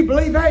 You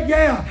believe that?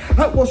 Yeah.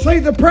 Well, say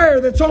the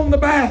prayer that's on the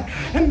back.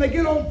 And they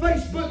get on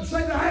Facebook and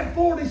say they had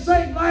 40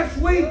 saved last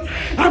week.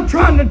 I'm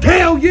trying to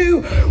tell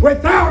you,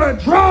 without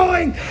a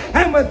drawing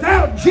and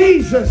without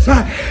Jesus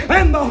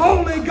and the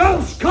Holy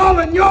Ghost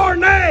calling your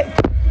name,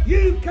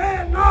 you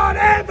cannot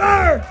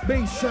ever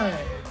be saved.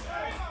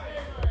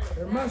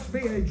 There must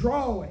be a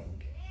drawing.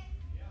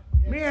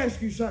 Let me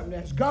ask you something.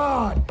 Has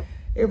God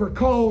ever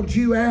called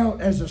you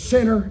out as a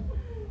sinner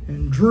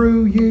and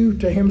drew you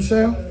to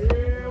Himself?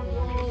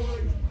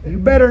 You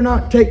better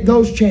not take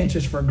those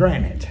chances for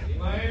granted.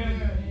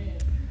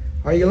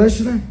 Are you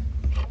listening?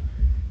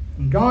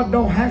 God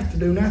don't have to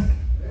do nothing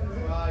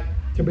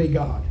to be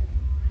God.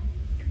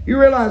 You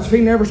realize if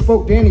He never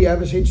spoke to any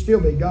of us, He'd still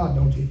be God,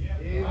 don't you?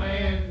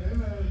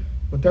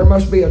 But there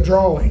must be a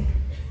drawing.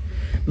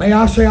 May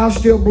I say, I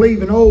still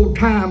believe in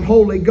old-time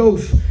Holy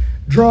Ghost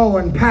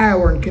drawing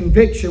power and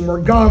conviction where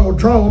God will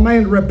draw a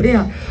man to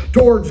repent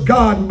towards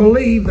God and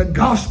believe the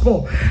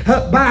gospel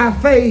by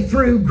faith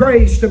through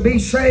grace to be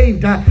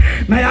saved.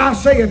 May I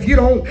say,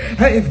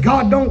 if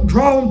God don't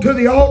draw them to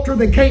the altar,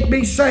 they can't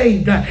be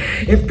saved.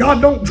 If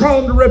God don't draw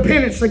them to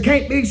repentance, they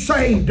can't be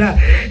saved.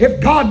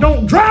 If God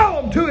don't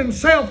draw them to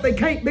Himself, they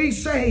can't be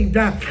saved.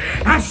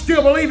 I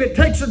still believe it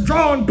takes a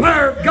drawing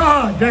power of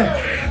God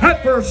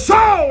for a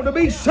soul to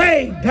be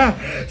saved,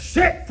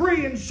 set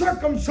free and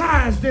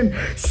circumcised and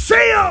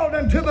sealed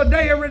until the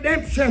day of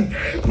redemption.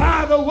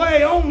 By the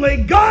way, only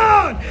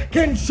God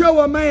can show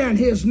a man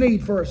his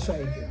need for a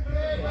Savior.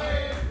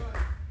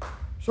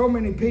 So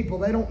many people,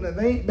 they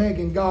ain't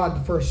begging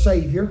God for a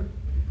Savior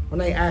when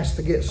they ask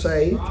to get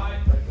saved.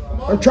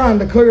 They're trying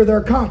to clear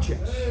their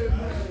conscience.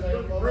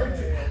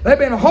 There've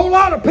been a whole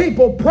lot of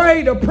people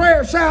pray to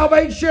prayer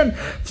salvation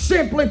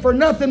simply for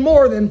nothing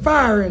more than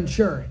fire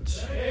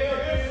insurance.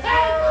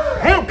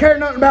 They don't care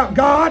nothing about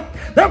God.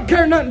 They don't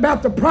care nothing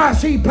about the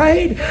price He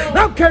paid. They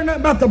don't care nothing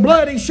about the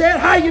blood He shed.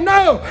 How you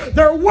know?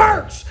 Their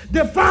works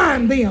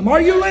define them. Are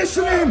you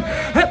listening?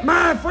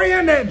 My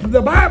friend,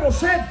 the Bible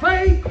said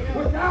faith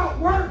without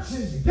works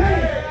is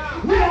dead.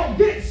 We don't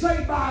get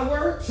saved by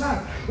works.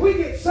 We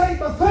get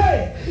saved by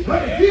faith.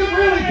 But if you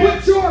really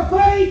put your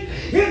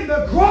faith in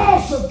the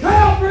cross of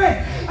Calvary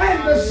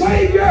and the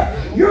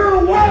Savior,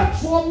 your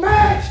works will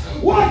match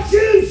what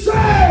you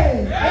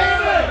say.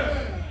 Amen.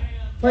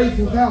 Faith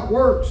without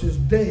works is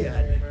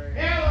dead.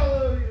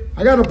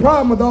 I got a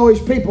problem with all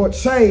these people that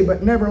say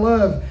but never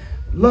love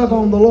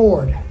on the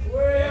Lord.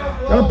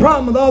 Got a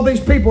problem with all these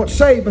people that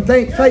say but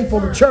they ain't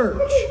faithful to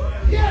church.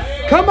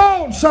 Come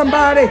on,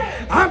 somebody.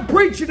 I'm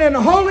preaching in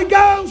the Holy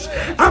Ghost.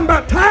 I'm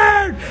about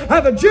tired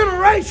of a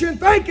generation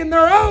thinking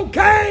they're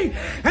okay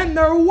and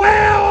they're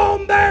well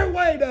on their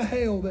way to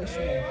hell this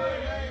way.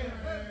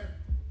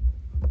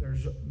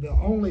 There's the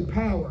only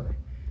power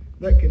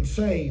that can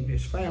save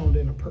is found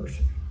in a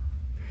person.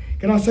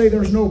 Can I say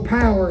there's no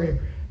power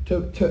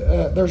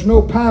there's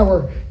no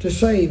power to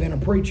save in a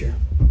preacher.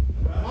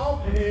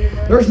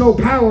 There's no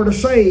power to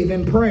save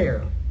in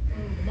prayer.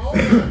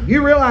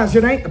 You realize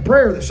it ain't the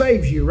prayer that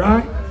saves you,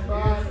 right?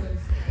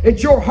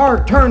 It's your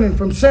heart turning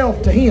from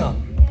self to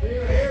Him.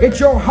 It's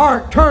your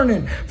heart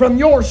turning from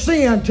your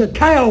sin to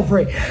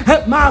Calvary.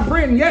 My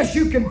friend, yes,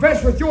 you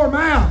confess with your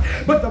mouth,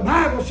 but the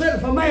Bible said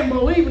if a man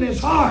believe in his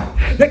heart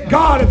that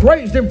God hath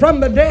raised him from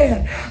the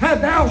dead,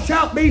 thou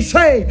shalt be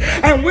saved.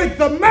 And with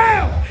the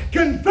mouth,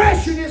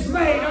 confession is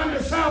made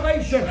unto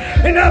salvation.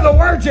 In other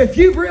words, if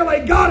you've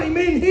really got Him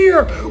in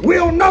here,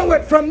 we'll know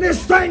it from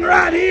this thing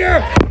right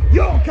here.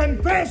 You'll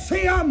confess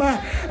Him.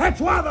 That's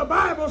why the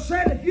Bible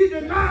said, if you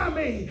deny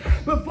me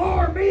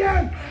before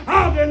men,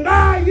 I'll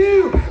deny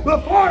you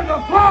before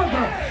the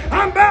Father.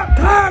 I'm about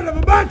tired of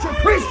a bunch of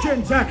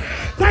Christians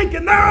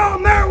thinking they're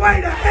on their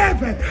way to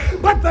heaven,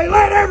 but they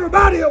let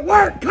everybody at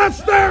work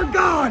cuss their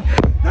God.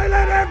 They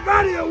let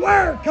everybody at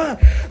work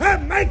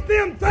make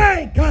them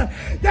think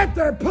that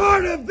they're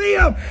part of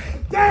them.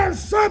 There's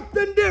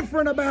something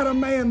different about a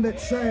man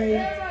that's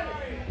saved.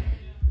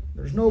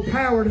 There's no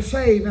power to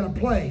save in a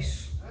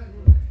place.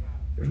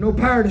 There's no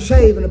power to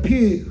save in a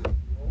pew.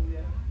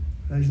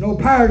 There's no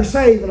power to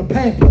save in a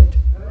pamphlet.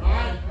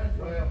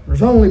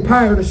 There's only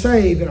power to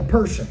save in a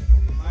person.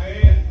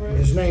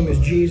 His name is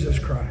Jesus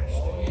Christ.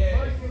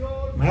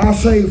 May I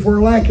say, if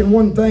we're lacking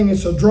one thing,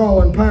 it's a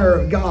drawing power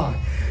of God.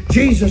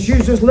 Jesus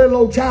used this little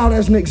old child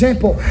as an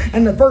example,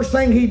 and the first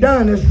thing He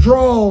done is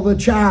draw the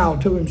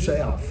child to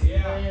Himself.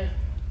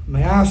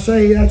 May I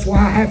say, that's why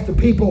half the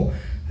people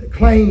that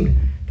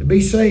claim to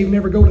be saved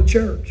never go to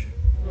church.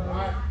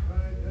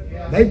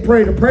 They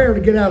prayed a prayer to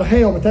get out of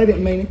hell, but they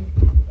didn't mean it.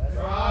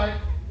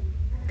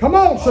 Come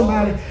on,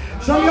 somebody.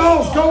 Some of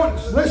y'all's going,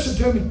 listen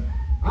to me.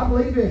 I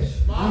believe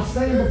this. I'm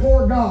standing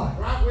before God.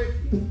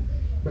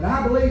 But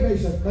I believe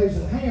there's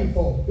a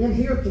handful in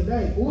here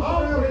today.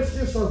 Well, it's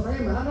just our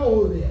family. I know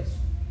who it is.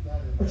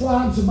 That's why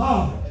I'm so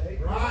bothered.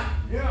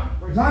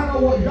 Because I know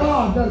what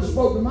God done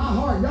spoke to my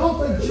heart. Y'all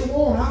think you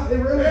want. It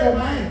really don't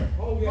matter.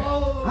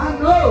 I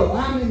know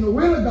I'm in the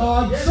will of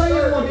God,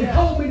 saying what He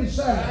told me to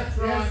say. That's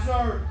right,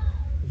 sir.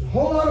 There's a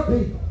whole lot of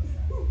people.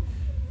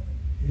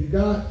 You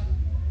got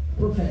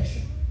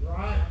profession.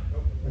 Right.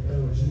 But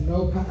there was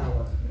no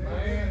power.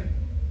 Man.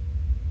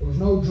 There was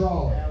no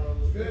draw.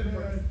 Good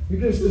preacher. You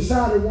just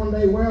decided one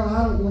day, well,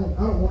 I don't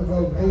want to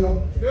go to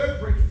hell.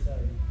 Good preacher.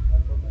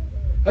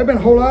 There've been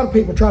a whole lot of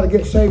people try to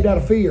get saved out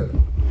of fear.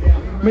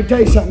 Let me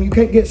tell you something. You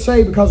can't get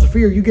saved because of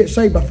fear. You get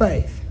saved by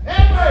faith.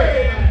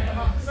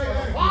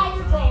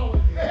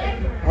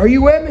 Are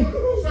you with me?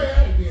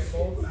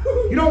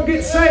 You don't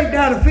get saved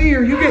out of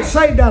fear. You get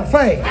saved out of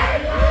faith.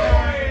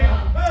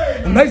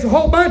 And there's a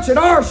whole bunch that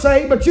are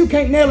saved, but you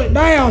can't nail it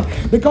down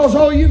because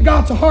all you've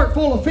got's a heart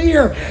full of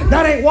fear.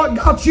 That ain't what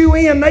got you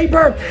in,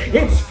 neighbor.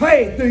 It's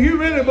faith. Do you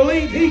really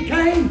believe He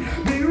came?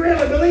 Do you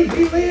really believe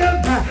He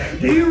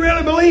lived? Do you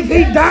really believe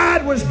He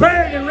died, was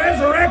buried, and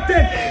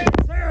resurrected?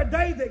 Is there a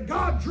day that that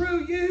God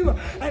drew you,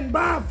 and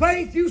by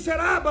faith you said,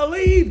 I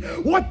believe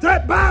what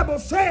that Bible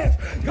says.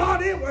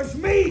 God, it was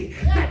me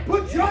that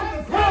put you on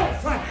the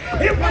cross.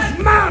 It was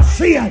my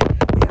sin.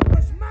 It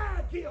was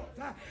my guilt.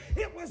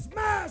 It was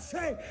my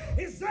shame.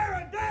 Is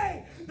there a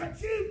day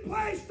that you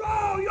placed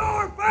all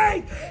your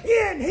faith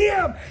in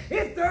Him?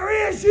 If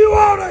there is, you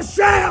ought to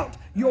shout,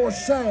 you're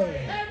saved.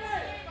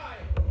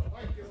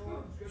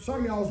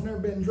 Some of y'all's never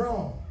been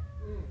drawn.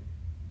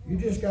 You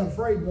just got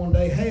afraid one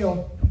day,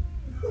 hell,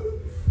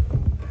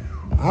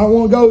 I don't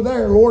want to go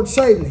there, Lord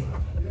save me.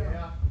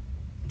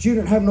 But you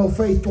didn't have no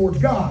faith towards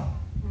God.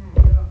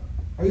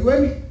 Are you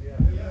with me?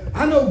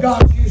 I know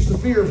God's used the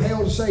fear of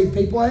hell to save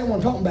people. I ain't what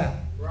I'm talking about.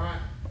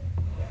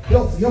 You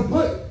ought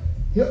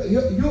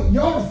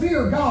to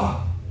fear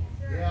God.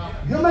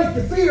 He'll make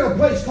you fear a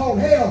place called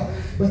hell,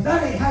 but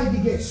that ain't how you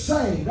get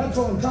saved. That's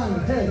what I'm trying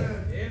to tell you.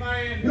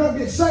 You don't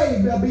get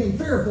saved by being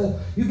fearful.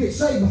 You get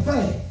saved by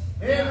faith.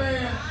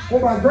 Amen. For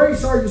by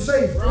grace are you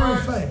saved through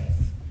faith.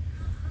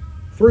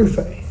 Through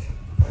faith.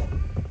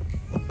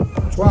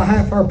 That's why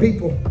half our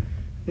people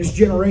this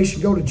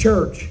generation go to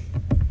church.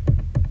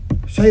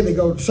 Say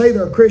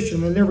they're a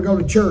Christian, they never go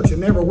to church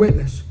and never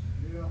witness.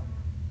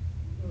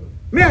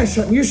 Let me ask you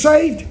something. You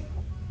saved?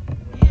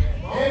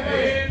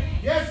 Amen.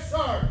 Yes,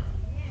 sir.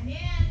 Amen.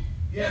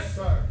 Yes,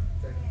 sir.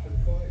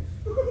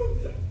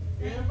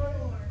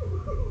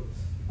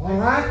 All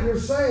right, you're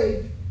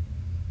saved.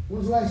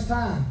 When's the last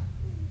time?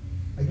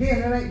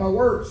 Again, that ain't by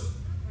works,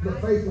 but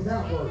faith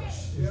without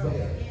works is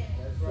dead.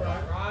 That's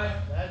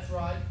right. That's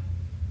right.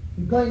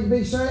 You claim to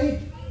be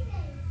saved?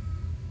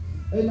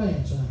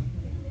 Amen, son.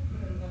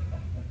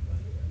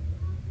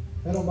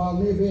 That don't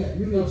bother me a bit.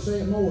 You need to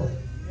say it more.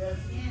 Yes.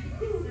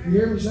 You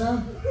hear me,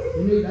 son?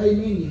 You need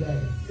amen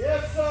today.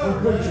 Yes,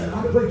 sir.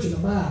 I'm preaching the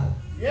Bible.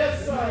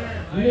 Yes,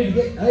 sir. You need to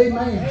get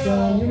amen,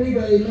 son. You need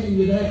amen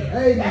today.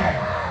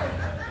 Amen.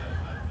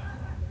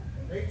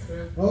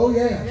 Oh,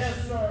 yes.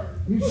 Yes, sir.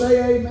 You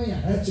say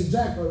amen. That's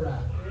exactly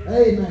right.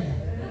 Amen.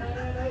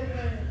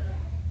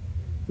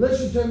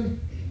 Listen to me.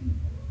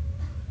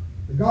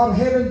 The God of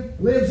heaven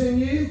lives in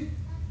you.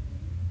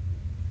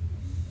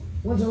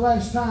 When's the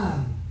last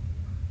time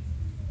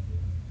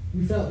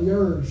you felt the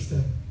urge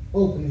to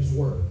open His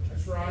Word?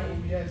 That's right.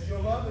 Yes,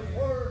 you'll love His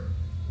Word.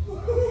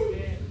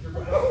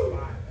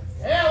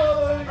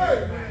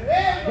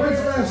 Hallelujah. When's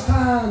the last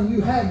time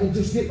you had to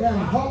just get down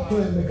and talk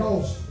to Him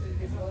because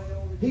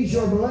He's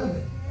your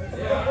beloved?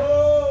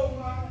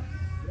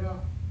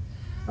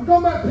 I'm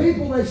talking about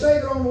people, they say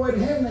they're on the way to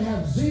heaven, they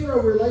have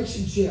zero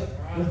relationship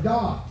with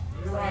God.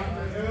 They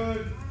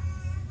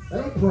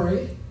don't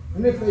pray.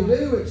 And if they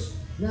do, it's,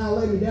 now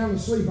lay me down to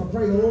sleep. I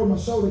pray the Lord my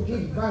soul to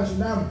keep, fasten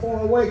down before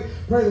I wake.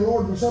 Pray the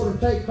Lord my soul to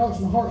take, cause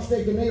my heart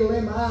stick a needle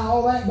in my eye,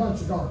 all that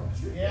bunch of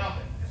garbage. Yeah.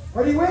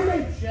 Are you with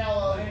me?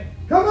 Shallow.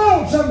 Come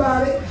on,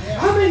 somebody.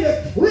 I mean,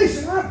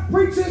 listen, I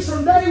preach this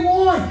from day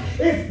one.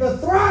 If the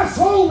thrice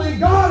holy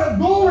God of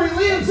glory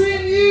lives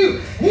in you,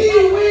 He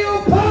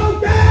will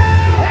poke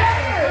out.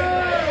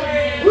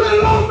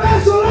 Little old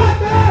vessel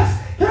like us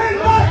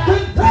cannot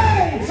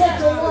contain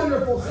such a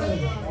wonderful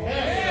Savior.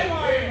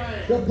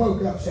 He'll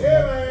poke out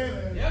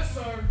somebody. Yes,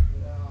 sir.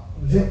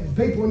 The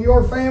people in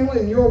your family,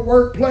 in your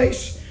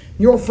workplace,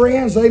 your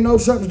friends, they know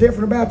something's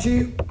different about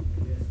you.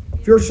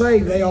 If you're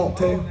saved, they ought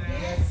to.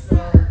 Yes,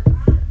 sir.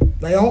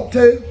 They ought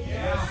to.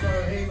 Yes,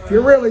 sir. If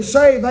you're really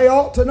saved, they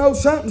ought to know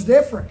something's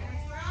different.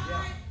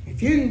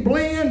 If you can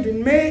blend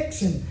and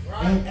mix and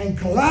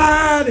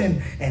collide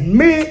and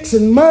mix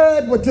and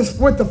mud with the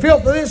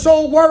filth of this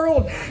old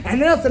world, and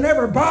nothing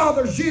ever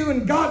bothers you,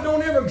 and God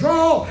don't ever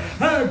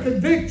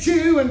convict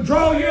you and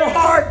draw your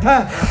heart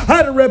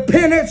to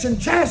repentance and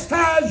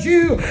chastise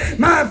you,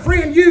 my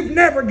friend, you've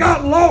never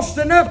got lost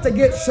enough to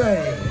get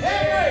saved.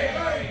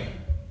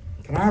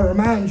 Can I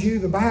remind you,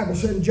 the Bible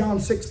said in John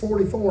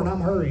 6:44, and I'm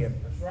hurrying.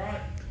 That's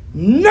right.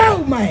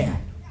 No man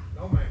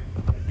No, man.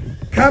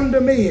 come to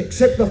me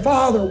except the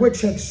Father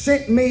which hath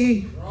sent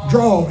me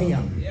draw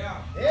him.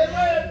 Yeah.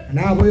 Amen. And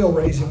I will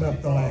raise him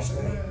up the last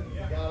day. You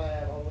gotta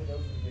have Holy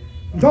Ghost.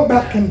 I'm talking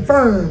about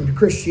confirmed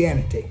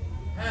Christianity.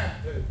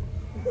 Have to.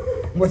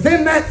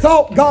 Within that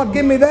thought, God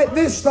give me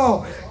this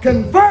thought.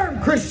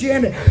 Confirmed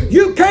Christianity.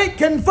 You can't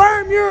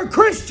confirm you're a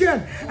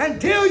Christian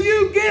until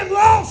you get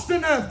lost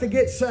enough to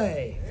get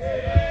saved.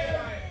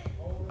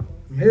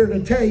 I'm here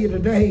to tell you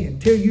today,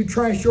 until you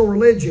trash your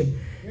religion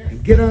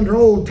and get under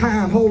old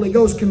time Holy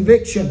Ghost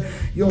conviction,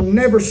 you'll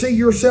never see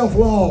yourself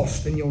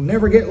lost, and you'll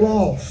never get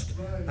lost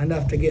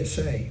enough to get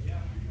saved.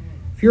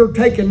 If you're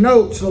taking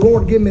notes, the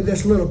Lord give me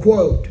this little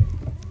quote.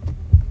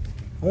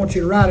 I want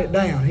you to write it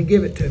down. He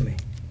give it to me.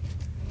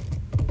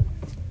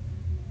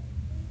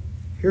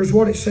 Here's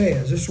what it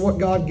says. This is what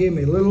God gave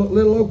me. Little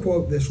old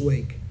quote this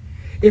week.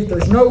 If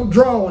there's no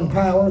drawing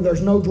power,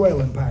 there's no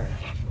dwelling power.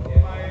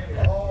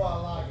 Oh, I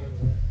like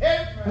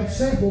it. That's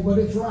simple, but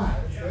it's right.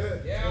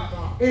 Good.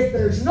 Yeah. If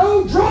there's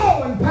no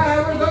drawing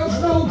power,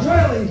 there's no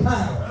dwelling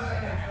power.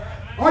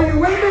 Are you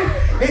with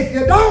me? If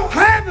you don't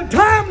have a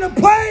time and a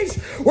place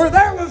where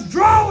there was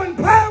drawing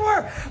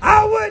power,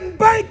 I wouldn't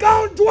bank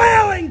on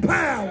dwelling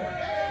power.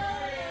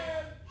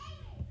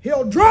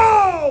 He'll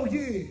draw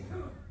you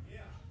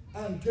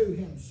unto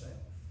Himself.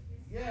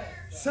 Yes.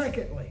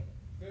 Secondly,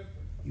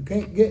 you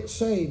can't get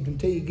saved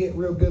until you get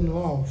real good and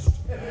lost.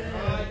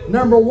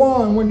 Number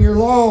one, when you're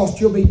lost,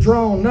 you'll be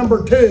drawn.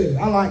 Number two,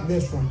 I like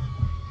this one.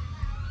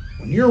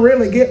 When you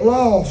really get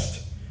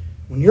lost,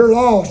 when you're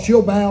lost,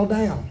 you'll bow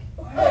down.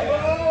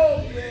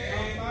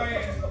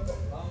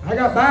 I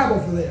got Bible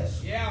for this.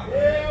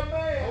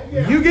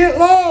 When you get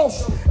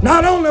lost,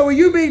 not only will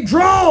you be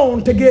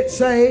drawn to get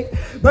saved,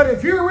 but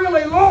if you're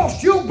really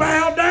lost, you'll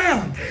bow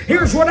down.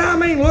 Here's what I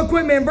mean. Look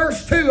with me in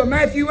verse 2 of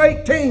Matthew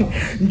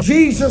 18.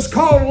 Jesus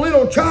called a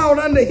little child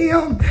unto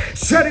Him,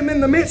 set him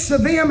in the midst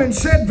of them, and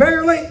said,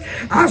 Verily,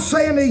 I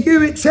say unto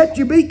you, except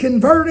you be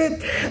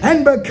converted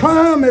and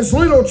become as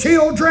little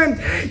children,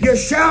 you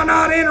shall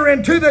not enter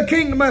into the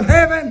kingdom of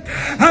heaven.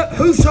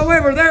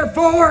 Whosoever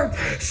therefore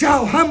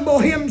shall humble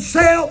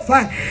himself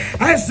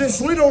as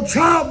this little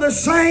child, the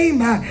same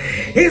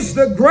is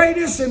the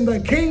greatest in the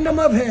kingdom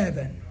of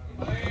heaven.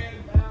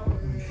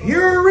 If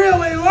you're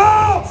really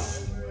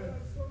lost,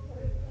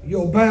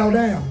 you'll bow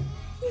down.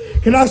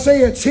 Can I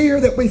say it's here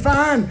that we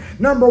find,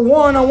 number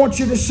one, I want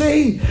you to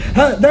see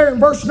there in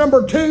verse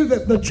number 2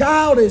 that the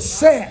child is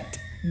set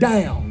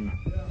down.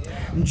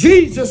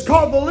 Jesus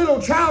called the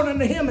little child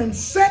unto Him and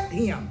set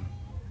him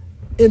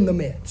in the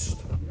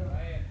midst.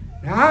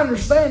 Now I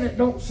understand it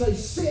don't say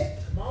sit.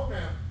 Come on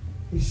now.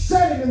 He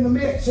set him in the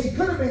midst. He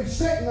could have been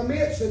set in the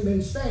midst and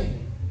been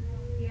standing.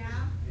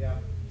 Yeah.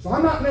 So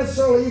I'm not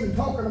necessarily even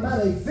talking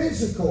about a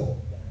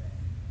physical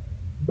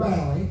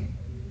bowing.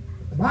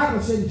 The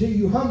Bible said until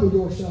you humble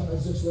yourself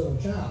as this little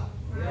child.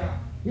 Yeah.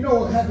 You know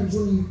what happens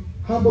when you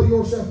humble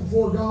yourself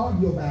before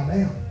God? You'll bow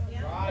down.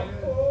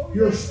 Right.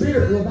 Your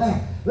spirit will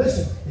bow.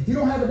 Listen, if you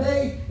don't have a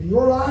day in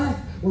your life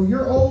where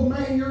your old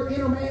man, your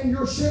inner man,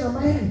 your sinner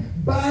man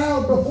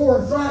bowed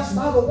before thrice,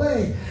 by the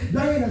way,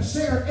 there ain't a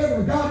sinner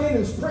ever got in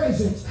His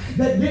presence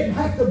that didn't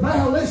have to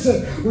bow.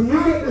 Listen, when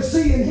you get to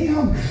seeing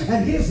Him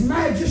and His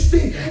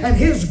majesty and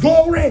His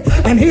glory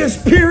and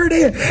His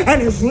purity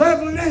and His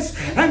loveliness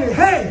and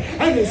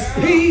His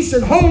peace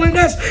and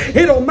holiness,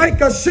 it'll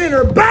make a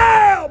sinner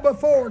bow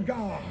before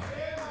God.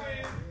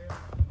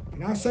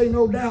 And I say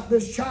no doubt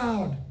this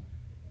child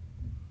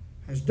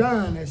has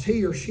done as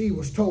he or she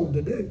was told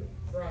to do.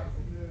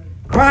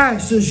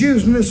 Christ is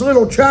using this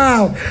little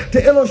child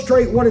to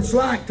illustrate what it's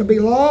like to be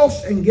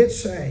lost and get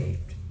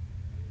saved.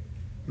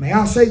 May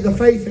I say the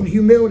faith and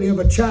humility of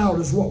a child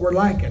is what we're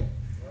lacking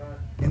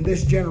in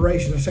this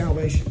generation of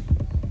salvation.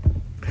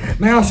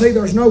 May I say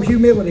there's no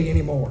humility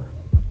anymore.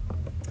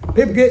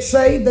 People get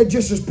saved, they're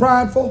just as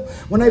prideful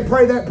when they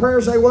pray that prayer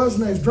as they was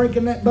when they was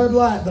drinking that Bud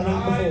Light the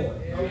night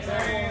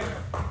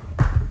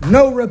before.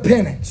 No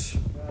repentance.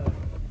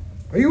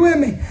 Are you with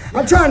me?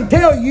 I'm trying to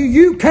tell you,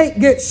 you can't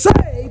get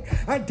saved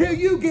until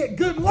you get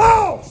good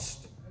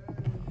lost.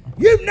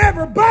 You've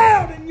never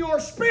bowed in your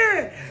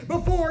spirit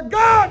before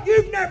God.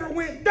 You've never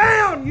went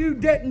down. You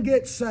didn't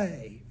get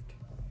saved.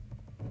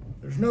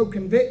 There's no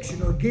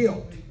conviction or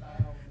guilt.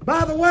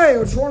 By the way,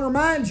 I just want to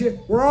remind you,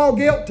 we're all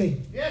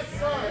guilty. Yes,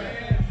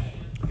 sir.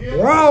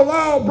 We're all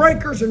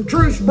lawbreakers and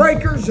truce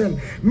breakers and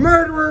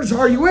murderers.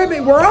 Are you with me?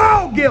 We're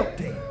all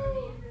guilty.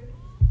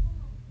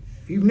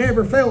 If you've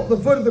never felt the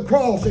foot of the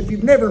cross, if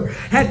you've never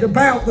had to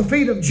bow at the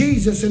feet of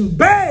Jesus and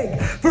beg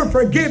for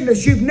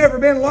forgiveness, you've never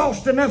been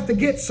lost enough to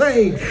get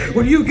saved.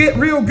 When you get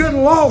real good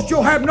and lost,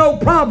 you'll have no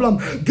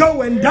problem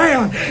going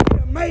down. It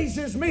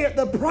amazes me at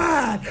the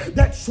pride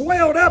that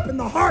swelled up in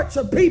the hearts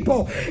of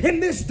people in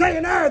this day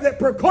and hour that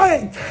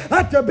proclaim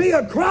to be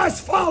a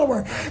Christ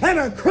follower and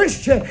a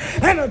Christian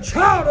and a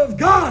child of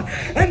God,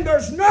 and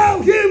there's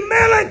no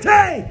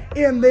humility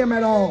in them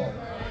at all.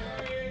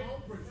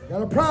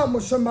 Got a problem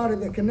with somebody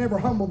that can never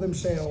humble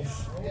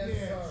themselves.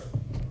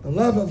 The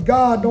love of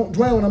God don't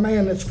dwell in a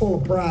man that's full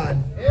of pride.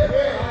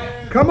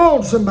 Come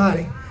on,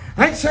 somebody.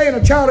 I ain't saying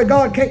a child of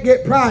God can't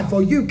get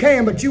prideful. You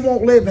can, but you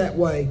won't live that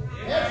way.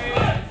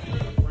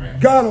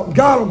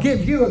 God will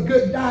give you a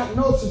good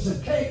diagnosis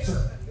of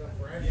cancer.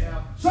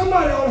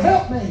 Somebody ought to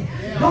help me.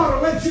 God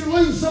will let you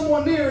lose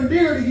someone near and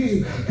dear to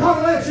you. God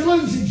will let you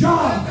lose your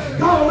job.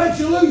 God will let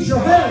you lose your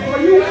health.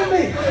 Are you with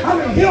me?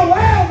 I mean, He'll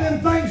allow them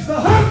things to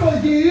humble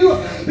you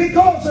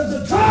because as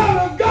a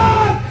child of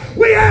God,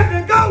 we have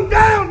to go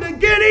down to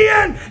get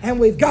in, and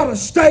we've got to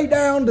stay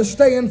down to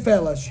stay in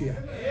fellowship.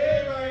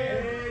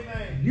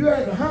 Amen. You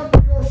have to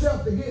humble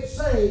yourself to get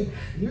saved.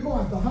 You're going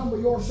to have to humble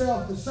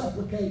yourself to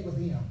supplicate with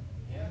Him.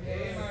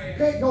 You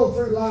can't go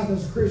through life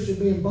as a Christian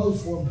being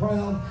boastful and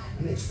proud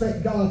and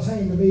expect God's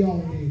hand to be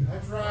on you.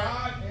 That's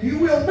right. You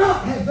will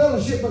not have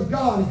fellowship with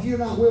God if you're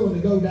not willing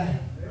to go down.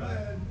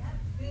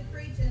 Good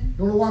preaching.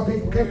 You know why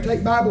people can't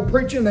take Bible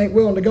preaching? They ain't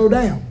willing to go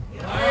down.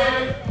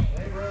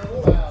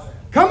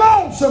 Come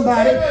on,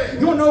 somebody.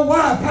 You want to know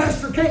why a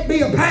pastor can't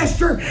be a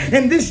pastor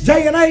in this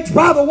day and age?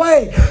 By the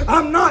way,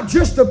 I'm not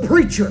just a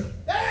preacher.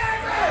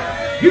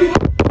 You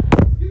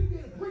can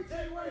get a preacher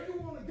anywhere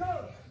you want to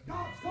go.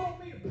 God's called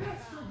me to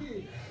pastor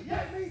you.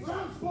 That means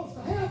I'm supposed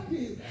to help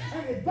you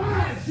and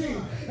advise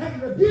you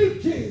and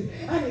rebuke you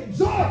and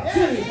exhort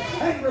you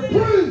and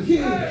reprove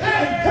you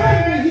and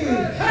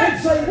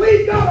say,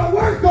 we've got to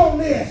work on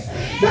this.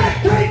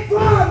 That can't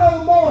fly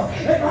no more.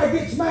 Everybody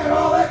gets mad.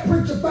 Oh, that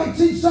preacher thinks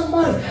he's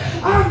somebody.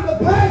 I'm the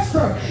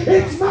pastor.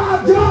 It's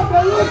my job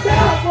to look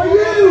out for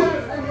you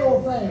and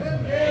your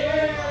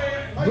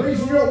family. The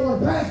reason you don't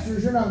want a pastor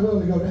is you're not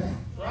willing to go down.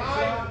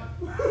 Right.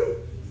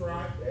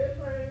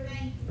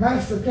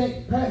 Pastor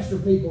can't pastor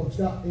people that's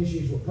got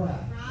issues with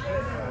pride.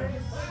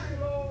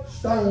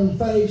 Stone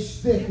face,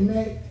 stiff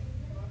neck.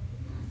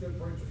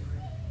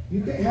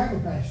 You can't have a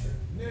pastor.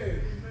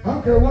 I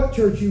don't care what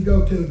church you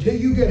go to. Until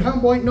you get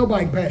humble, ain't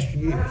nobody pastor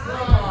you.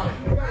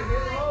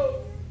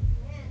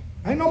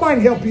 Ain't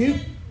nobody can help you.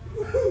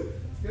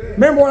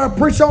 Remember what I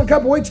preached on a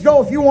couple weeks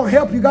ago? If you want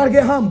help, you got to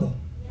get humble.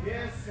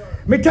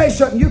 Let me tell you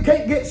something. You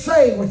can't get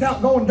saved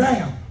without going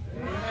down.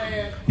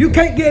 You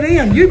can't get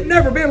in. You've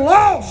never been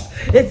lost.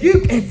 If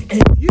you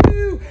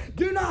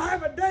do not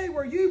have a day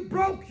where you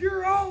broke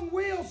your own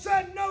will,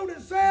 said no to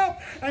self,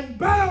 and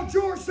bowed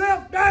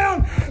yourself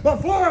down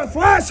before a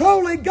thrice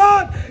holy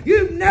God,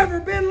 you've never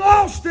been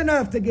lost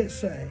enough to get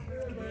saved.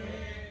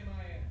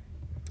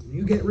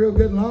 You get real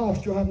good and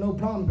lost, you'll have no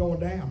problem going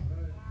down.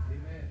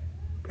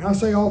 I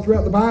say all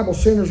throughout the Bible,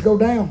 sinners go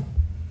down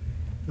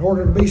in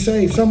order to be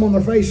saved. Some on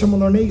their face, some on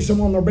their knees,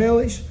 some on their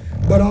bellies,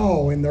 but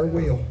all in their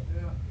will.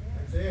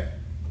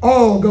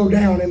 All go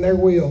down in their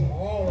will.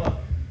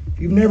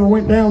 If you've never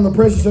went down in the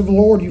presence of the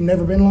Lord, you've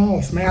never been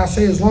lost. May I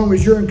say, as long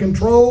as you're in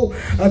control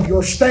of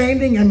your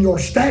standing and your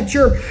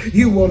stature,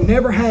 you will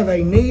never have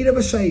a need of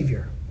a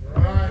Savior.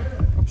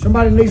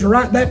 Somebody needs to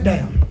write that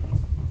down.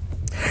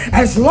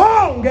 As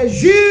long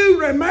as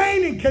you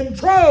remain in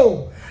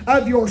control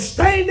of your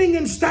standing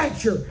and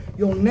stature,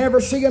 you'll never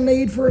see a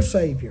need for a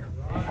Savior.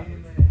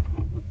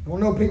 You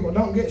know people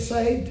don't get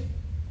saved,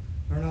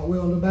 they're not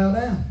willing to bow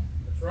down.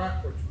 That's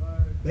right.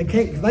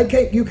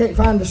 You can't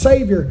find a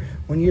Savior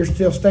when you're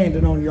still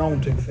standing on your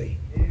own 2 feet.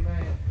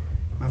 Amen.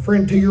 My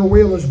friend, till your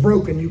will is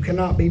broken, you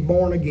cannot be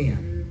born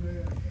again.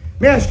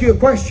 Let me ask you a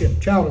question,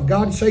 child of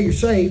God. You say you're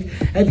saved.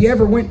 Have you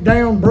ever went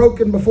down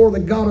broken before the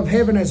God of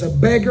heaven as a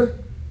beggar,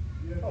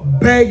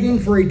 begging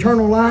for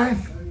eternal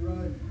life?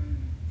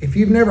 If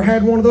you've never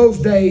had one of those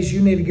days,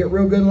 you need to get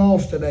real good and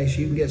lost today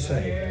so you can get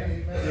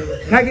saved.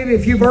 Can I give you a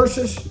few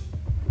verses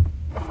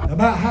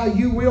about how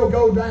you will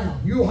go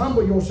down? You'll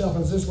humble yourself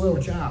as this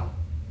little child.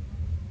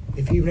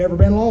 If you've never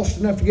been lost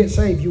enough to get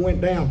saved, you went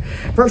down.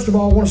 First of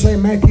all, I want to say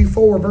in Matthew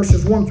 4,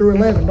 verses 1 through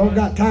 11. Don't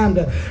got time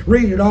to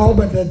read it all,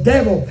 but the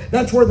devil,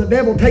 that's where the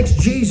devil takes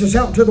Jesus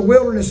out to the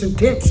wilderness and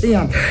tempts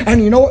him.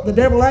 And you know what the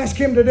devil asked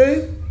him to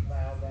do?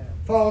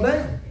 Fall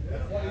down.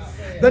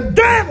 The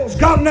devil's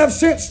got enough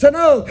sense to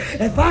know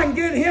if I can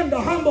get him to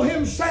humble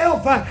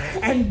himself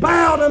and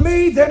bow to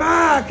me, then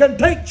I can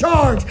take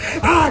charge.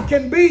 I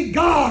can be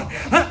God.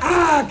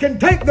 I can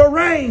take the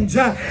reins.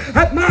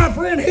 My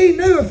friend, he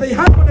knew if he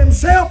humbled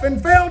himself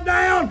and fell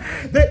down,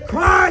 that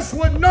Christ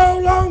would no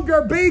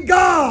longer be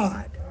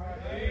God.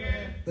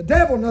 The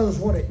devil knows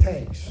what it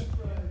takes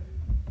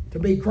to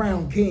be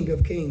crowned King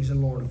of Kings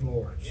and Lord of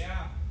Lords.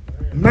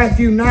 In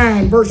Matthew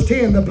 9, verse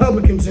 10, the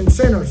publicans and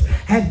sinners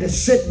had to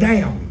sit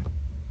down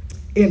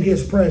in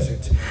his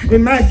presence.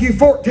 In Matthew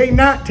 14,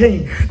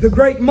 19, the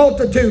great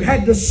multitude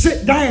had to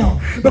sit down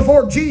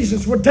before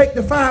Jesus would take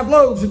the 5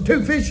 loaves and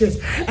 2 fishes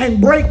and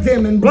break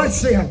them and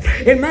bless them.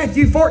 In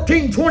Matthew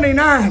 14,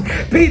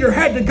 29, Peter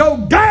had to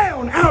go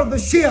down out of the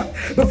ship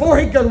before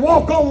he could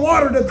walk on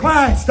water to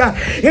Christ.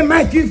 In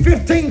Matthew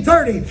 15,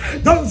 30,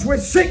 those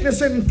with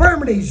sickness and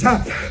infirmities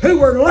who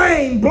were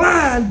lame,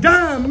 blind,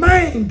 dumb,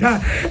 maimed,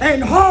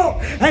 and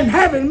halt, and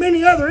having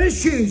many other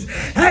issues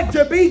had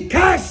to be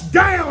cast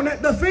down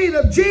at the feet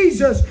of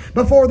Jesus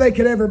before they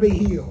could ever be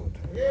healed.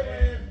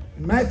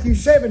 In Matthew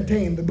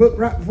 17, the book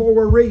right before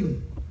we're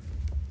reading,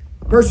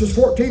 verses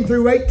 14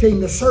 through 18,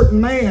 the certain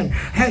man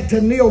had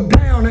to kneel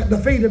down at the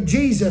feet of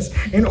Jesus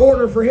in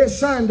order for his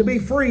son to be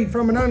freed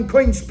from an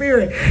unclean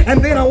spirit.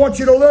 And then I want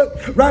you to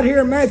look right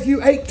here in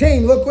Matthew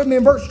 18. Look with me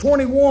in verse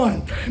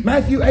 21.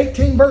 Matthew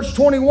 18, verse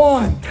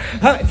 21.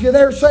 If you're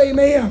there, say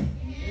amen.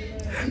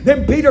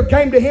 Then Peter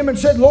came to him and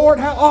said, Lord,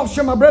 how oft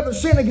shall my brother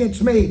sin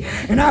against me,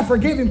 and I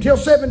forgive him till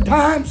 7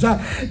 times?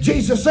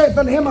 Jesus saith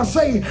unto him, I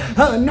say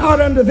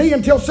not unto thee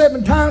until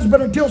 7 times,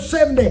 but until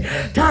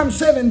 70 times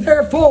 7.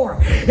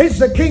 Therefore is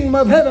the kingdom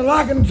of heaven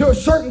likened unto a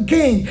certain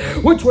king,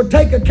 which would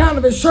take account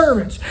of his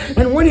servants.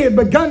 And when he had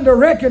begun to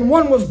reckon,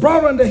 one was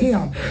brought unto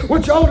him,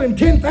 which owed him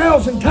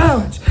 10,000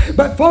 talents.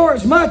 But for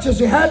as much as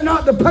he had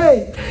not to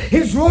pay,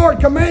 his Lord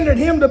commanded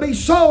him to be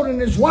sold,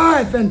 and his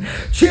wife and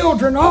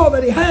children, all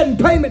that he had in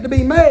payment to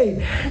be made.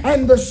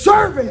 And the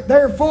servant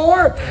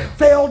therefore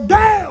fell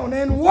down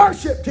and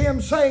worshipped him,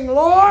 saying,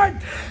 Lord,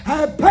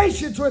 have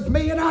patience with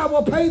me, and I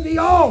will pay thee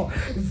all.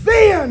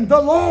 Then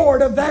the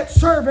Lord of that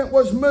servant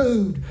was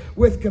moved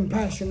with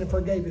compassion and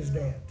forgave his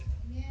debt.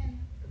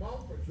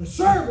 The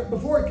servant,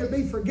 before he could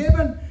be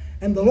forgiven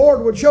and the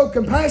Lord would show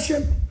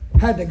compassion,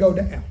 had to go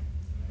down.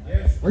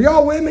 Are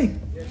y'all with me?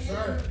 Yes,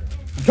 sir.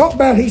 Talk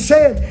about, he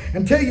said,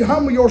 until you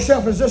humble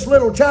yourself as this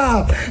little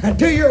child,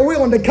 until you're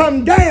willing to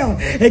come down.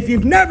 If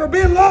you've never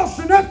been lost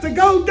enough to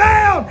go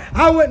down,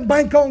 I wouldn't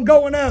bank on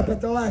going up at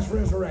the last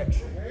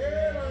resurrection.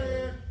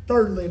 Amen.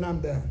 Thirdly, and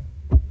I'm done.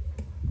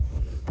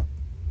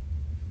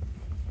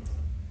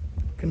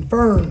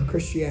 Confirm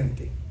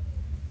Christianity.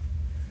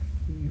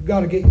 You've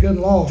got to get good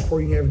and lost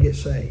before you can ever get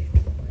saved.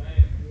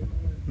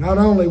 Not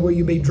only will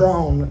you be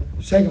drawn,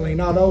 secondly,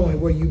 not only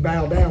will you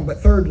bow down,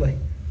 but thirdly,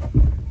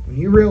 when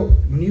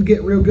you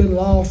get real good and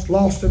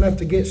lost enough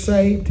to get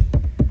saved,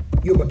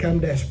 you'll become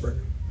desperate.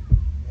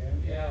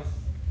 Yes.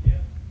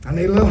 I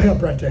need a little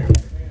help right there.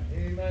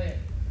 Amen.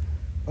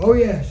 Oh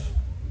yes.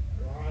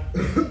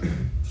 Right.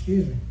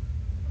 Excuse me.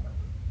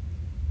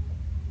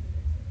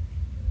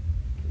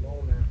 Come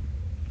on now.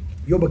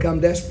 You'll become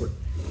desperate.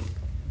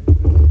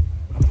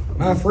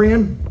 My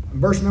friend,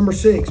 verse number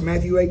 6,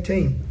 Matthew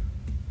 18.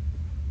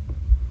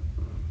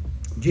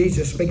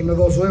 Jesus, speaking to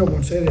those little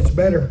ones, said it's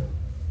better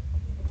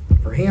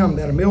for him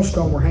that a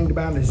millstone were hanged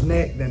about his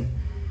neck than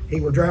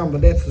he were drowned to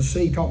death of the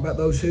sea. Talk about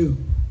those who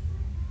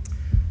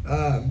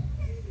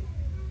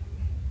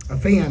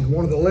offend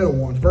one of the little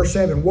ones. Verse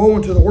 7, woe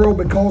unto the world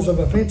because of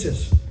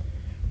offenses.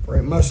 For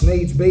it must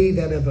needs be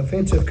that if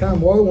offensive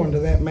come, woe unto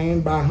that man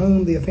by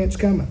whom the offense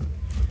cometh.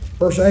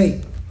 Verse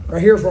 8,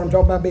 right here's what I'm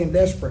talking about being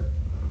desperate.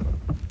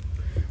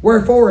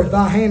 Wherefore, if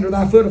thy hand or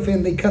thy foot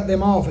offend thee, cut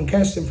them off and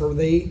cast them from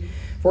thee.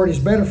 For it is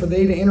better for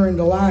thee to enter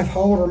into life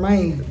whole or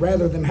maimed,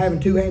 rather than having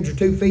 2 hands or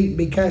 2 feet and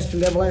be cast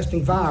into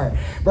everlasting fire.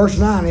 Verse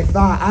 9, if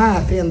thy eye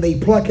offend thee,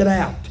 pluck it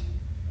out.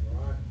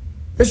 Right.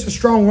 This is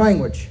strong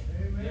language.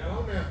 Amen. Come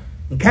on now.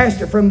 And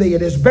cast it from thee.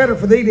 It is better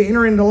for thee to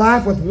enter into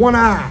life with 1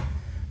 eye,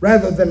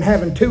 rather than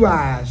having 2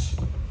 eyes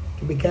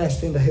to be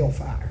cast into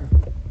hellfire.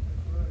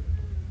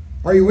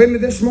 Are you with me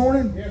this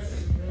morning?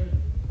 Yes.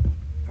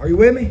 Are you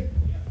with me?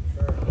 Yes,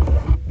 sir.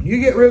 When you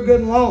get real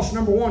good and lost,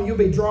 number 1, you'll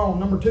be drawn.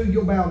 Number 2,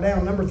 you'll bow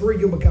down. Number 3,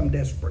 you'll become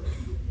desperate.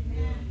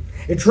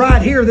 It's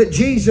right here that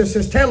Jesus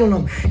is telling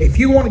them, if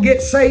you want to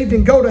get saved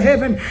and go to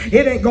heaven,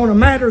 it ain't going to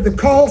matter the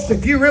cost.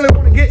 If you really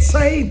want to get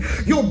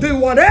saved, you'll do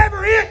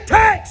whatever it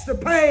takes to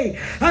pay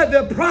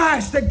the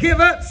price, to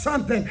give up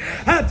something,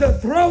 to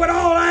throw it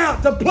all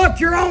out, to pluck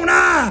your own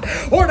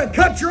eye, or to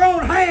cut your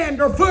own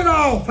hand or foot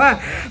off.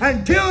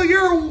 Until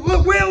you're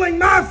willing,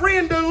 my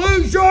friend, to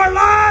lose your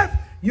life,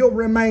 you'll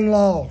remain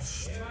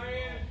lost.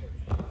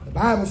 The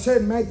Bible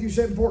said in Matthew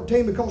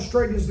 7:14, because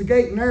straight is the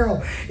gate and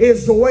narrow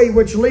is the way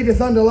which leadeth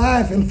unto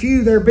life, and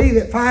few there be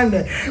that find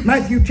it.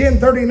 Matthew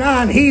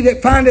 10:39, he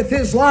that findeth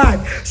his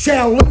life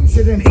shall lose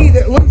it, and he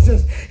that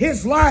loseth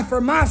his life for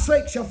my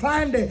sake shall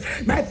find it.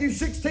 Matthew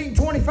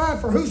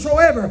 16:25, for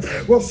whosoever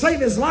will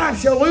save his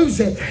life shall lose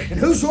it, and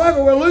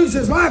whosoever will lose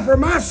his life for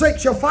my sake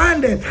shall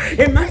find it.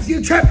 In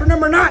Matthew chapter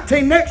number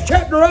 19, next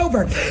chapter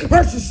over,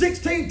 verses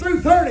 16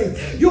 through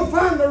 30, you'll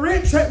find that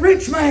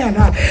rich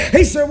man.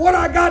 He said, what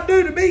I got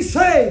to do to be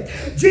saved?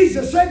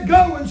 Jesus said,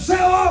 go and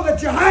sell all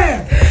that you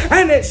have.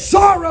 And it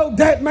sorrowed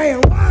that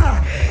man. Why?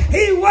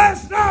 He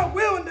was not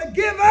willing to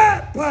give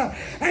up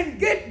and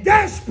get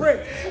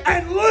desperate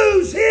and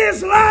lose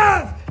his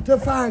life to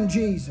find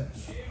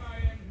Jesus.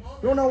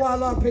 You don't know why a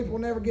lot of people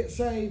never get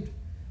saved?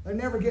 They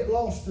never get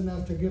lost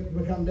enough to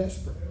become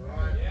desperate.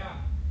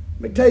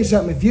 Let me tell you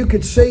something. If you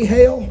could see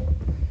hell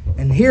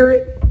and hear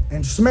it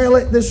and smell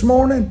it this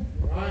morning,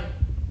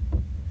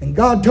 and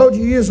God told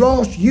you was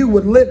lost, you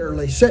would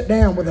literally sit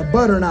down with a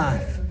butter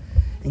knife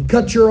and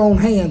cut your own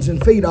hands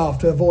and feet off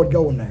to avoid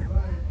going there.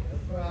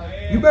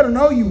 You better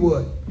know you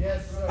would.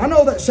 I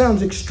know that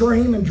sounds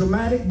extreme and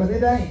dramatic, but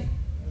it ain't.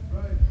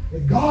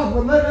 If God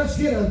would let us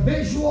get a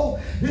visual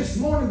this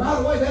morning,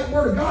 by the way, that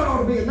word of God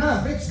ought to be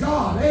enough. It's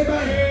God.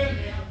 Amen.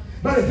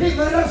 But if He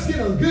let us get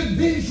a good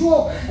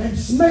visual and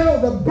smell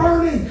the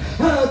burning,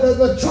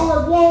 the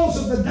charred walls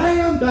of the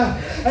damned,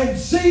 and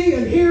see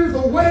and hear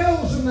the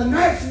wells and the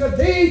gnashing of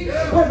teeth,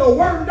 where the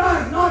worm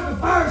dieth not, the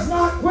fire's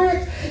not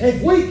quenched,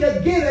 if we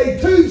could get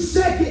a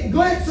 2-second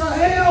glimpse of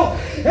hell,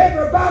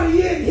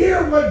 everybody in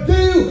here would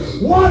do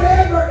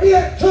whatever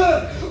it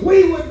took.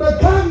 We would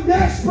become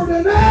desperate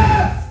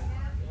enough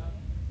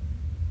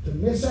to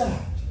miss out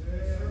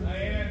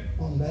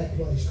on that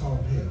place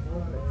called hell.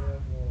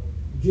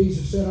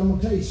 Jesus said, I'm going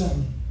to tell you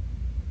something.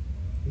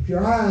 If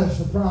your eye is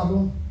the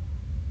problem,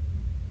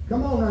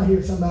 come on right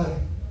here, somebody.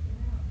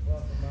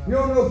 You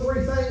don't know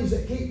 3 things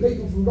that keep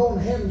people from going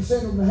to heaven and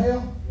send them to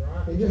hell?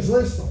 They just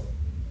list them.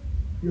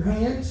 Your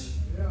hands,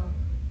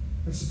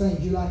 that's the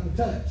things you like to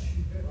touch.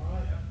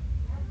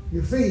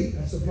 Your feet,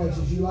 that's the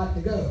places you like to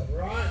go.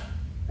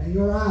 And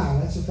your eye,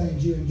 that's the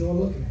things you enjoy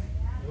looking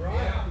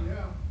at.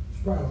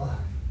 It's pride of life.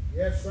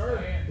 Yes,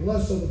 sir. The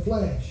lust of the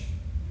flesh.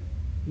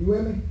 You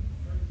with me?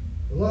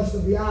 The lust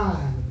of the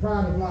eye and the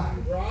pride of life.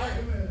 Right.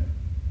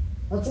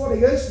 That's what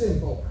He listed them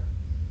for.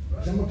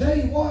 So I'm going to tell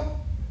you what.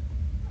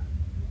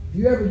 If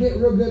you ever get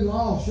real good and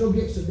lost, you'll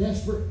get so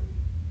desperate,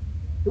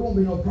 there won't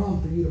be no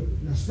problem for you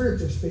to, now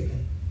spiritually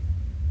speaking,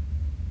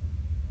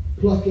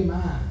 pluck them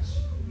eyes.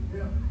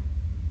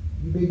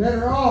 You'd be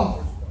better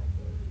off.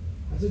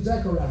 That's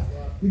exactly right.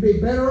 You'd be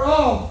better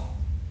off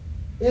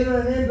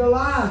entering into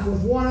life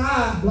with one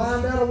eye,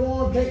 blind out of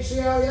one, can't see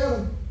out of the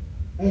other,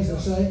 as they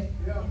say,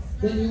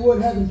 than you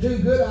would having two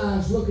good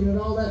eyes looking at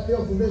all that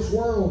filth of this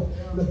world,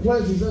 the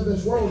pleasures of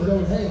this world, to go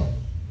to hell.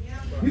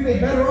 You'd be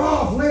better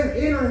off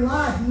entering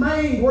life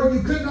maimed where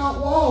you could not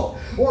walk,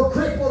 or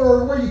crippled,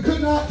 or where you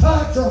could not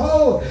touch or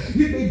hold.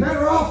 You'd be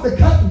better off to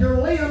cut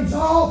your limbs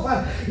off,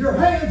 your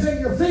hands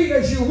and your feet,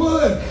 as you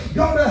would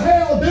go to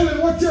hell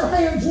doing what your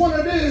hands want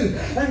to do,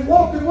 and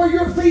walking where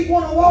your feet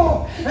want to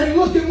walk, and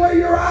looking where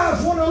your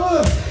eyes want to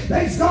look.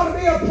 There's got to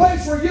be a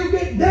place where you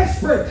get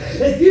desperate.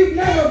 If you've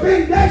never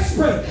been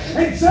desperate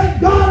and said,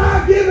 God,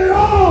 I give it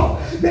all,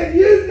 then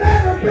you've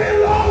never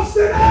been lost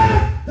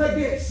enough to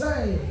get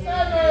saved.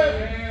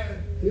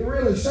 If you're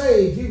really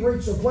saved, you've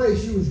reached a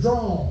place you was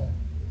drawn.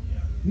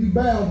 You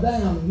bowed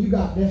down and you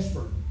got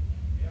desperate.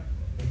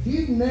 If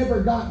you've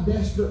never got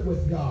desperate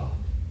with God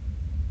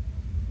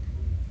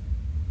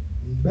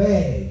and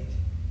begged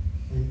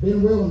and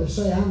been willing to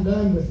say, I'm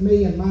done with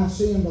me and my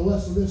sin, the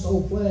lust of this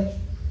old flesh,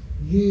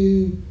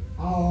 you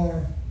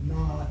are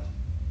not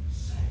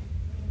saved.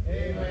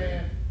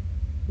 Amen.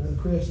 Brother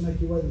Chris, make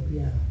your way to the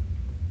piano.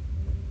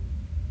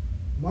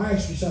 I'm going to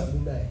ask you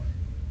something today.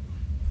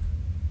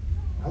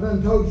 I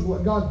done told you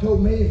what God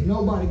told me. If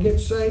nobody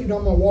gets saved,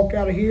 I'm going to walk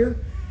out of here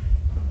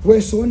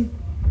whistling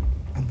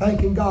and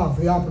thanking God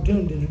for the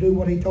opportunity to do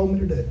what He told me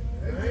to do.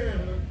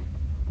 Amen.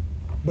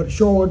 But it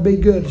sure would be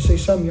good to see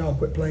some of y'all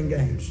quit playing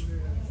games.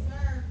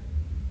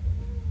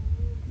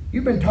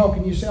 You've been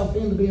talking yourself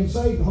into being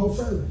saved the whole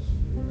service.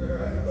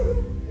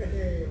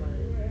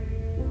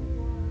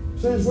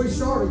 Since we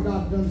started,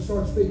 God done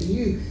started speaking to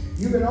you.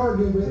 You've been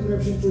arguing with Him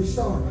ever since we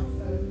started.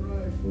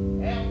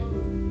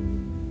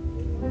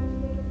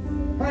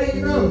 Hey,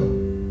 you know,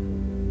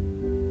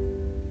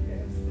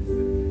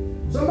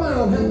 somebody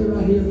will help me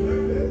right here.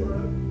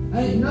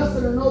 Ain't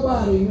nothing or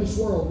nobody in this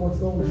world worth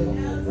going to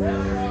hell.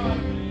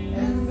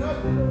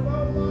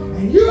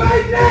 And you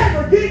ain't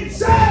never getting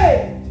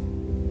saved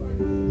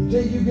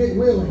until you get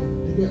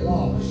willing to get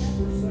lost.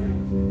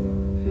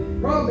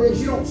 Problem is,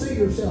 you don't see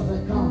yourself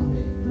that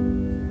convict.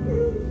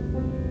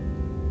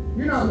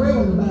 You're not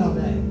willing to bow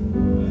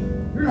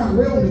down. You're not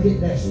willing to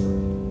get desperate.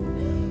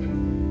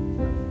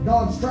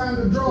 God's trying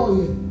to draw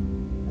you.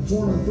 That's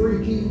one of the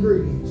three key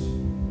ingredients.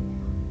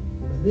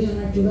 But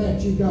then after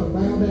that, you've got to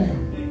bow down.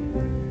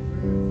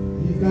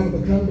 You've got to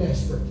become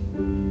desperate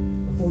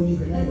before you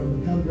can ever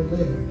become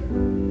delivered.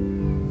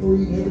 Before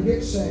you can ever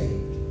get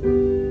saved,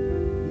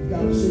 you've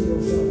got to see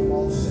yourself a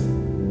lost sinner.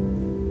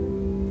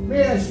 Let me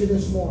ask you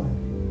this morning.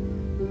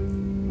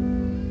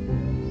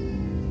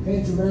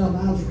 Heads are bowed,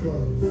 eyes are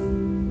closed.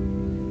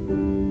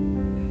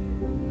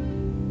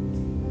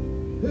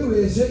 Who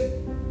is it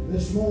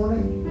this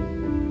morning?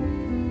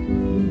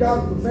 You've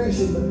got a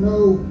profession but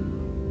no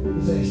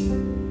possession.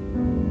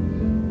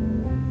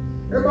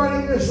 Everybody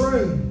in this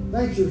room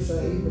thinks you're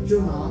saved, but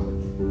you're not.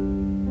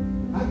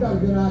 I've got a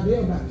good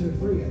idea about 2 or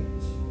 3 of you.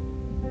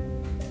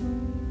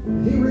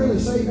 Did he really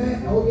say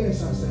that? Oh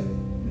yes, I said it.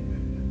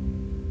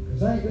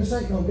 Because this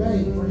ain't no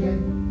game,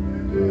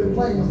 friend. You're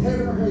playing with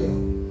heaven or hell.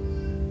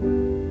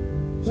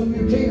 Some of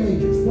you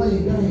teenagers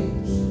playing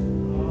games.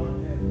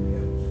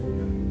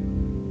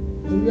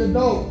 Some of you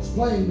adults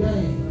playing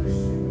games.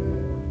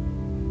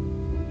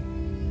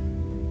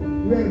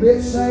 You ain't a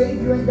bit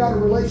saved. You ain't got a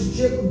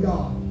relationship with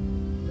God.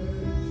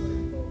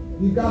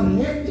 You've got an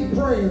empty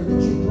prayer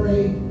that you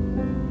prayed.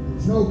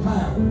 There's no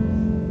power.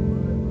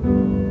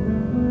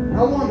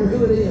 I wonder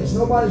who it is.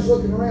 Nobody's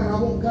looking around. I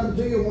won't come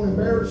to you. I won't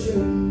embarrass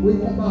you. We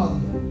won't bother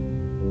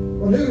you.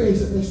 But who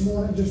is it this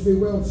morning? Just be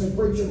willing to say,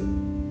 preacher,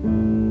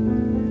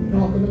 you're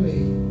talking to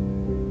me.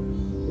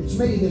 It's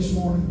me this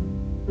morning.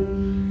 I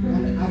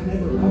don't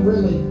think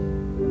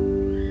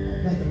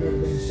I've ever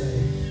been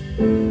saved.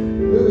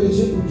 Who is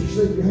it? Would you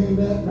slip your hand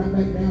up, right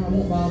back down? I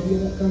won't bother you. I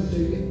won't come to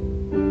you.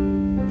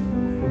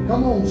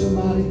 Come on,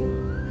 somebody.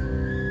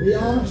 Be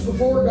honest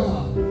before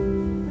God.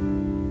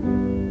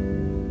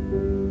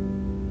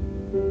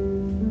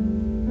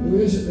 Who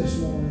is it this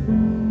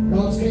morning?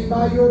 God's came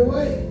by your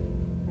way.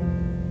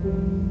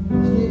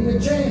 He's giving you a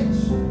chance.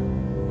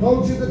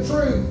 Told you the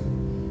truth.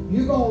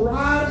 You're gonna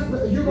ride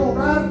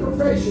a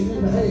profession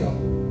into hell.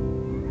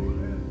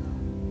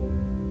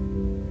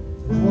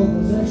 There's no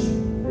possession.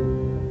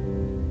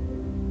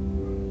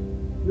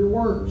 Your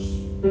works.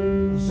 I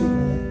see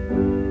that.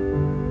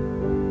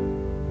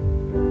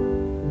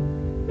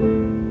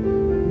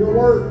 Your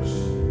works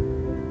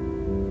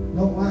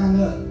don't line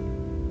up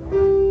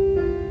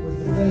with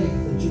the faith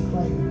that you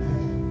claim to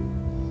have.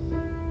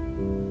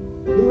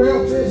 Who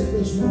else is it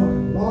this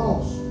morning?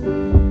 Lost.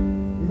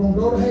 You're going to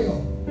go to hell.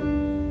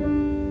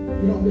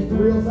 If you don't get the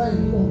real thing,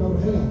 you're going to go to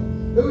hell.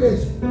 Who is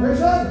it?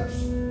 There's others.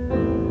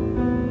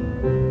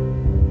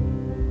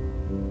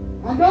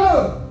 I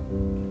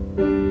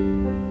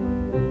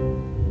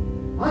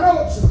know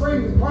it's the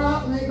cream of the crop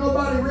and ain't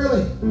nobody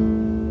really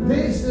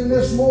visiting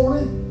this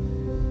morning.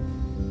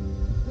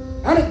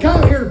 I didn't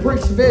come here to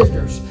preach to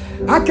visitors.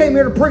 I came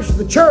here to preach to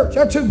the church.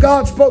 That's who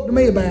God spoke to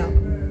me about.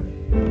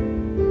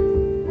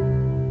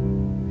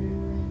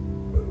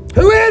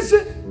 Who is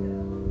it?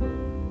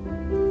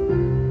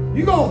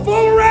 You're going to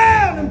fool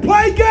around and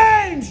play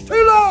games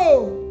too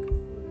long.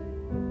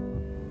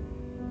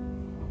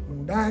 You're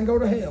going to die and go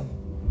to hell.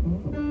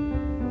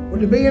 Would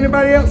there be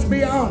anybody else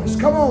be honest?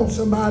 Come on,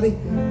 somebody.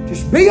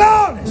 Just be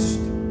honest.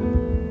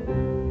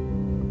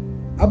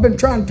 I've been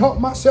trying to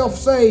talk myself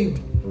saved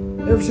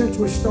ever since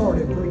we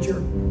started, preacher.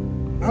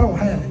 I don't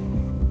have it.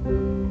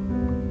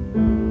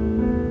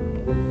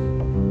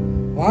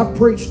 Well, I've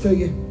preached to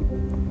you.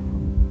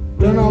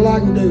 Done all I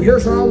can do.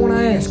 Here's what I want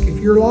to ask. If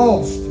you're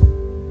lost,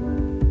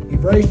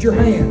 you've raised your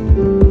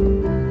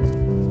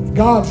hand. If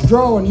God's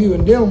drawing you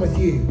and dealing with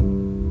you,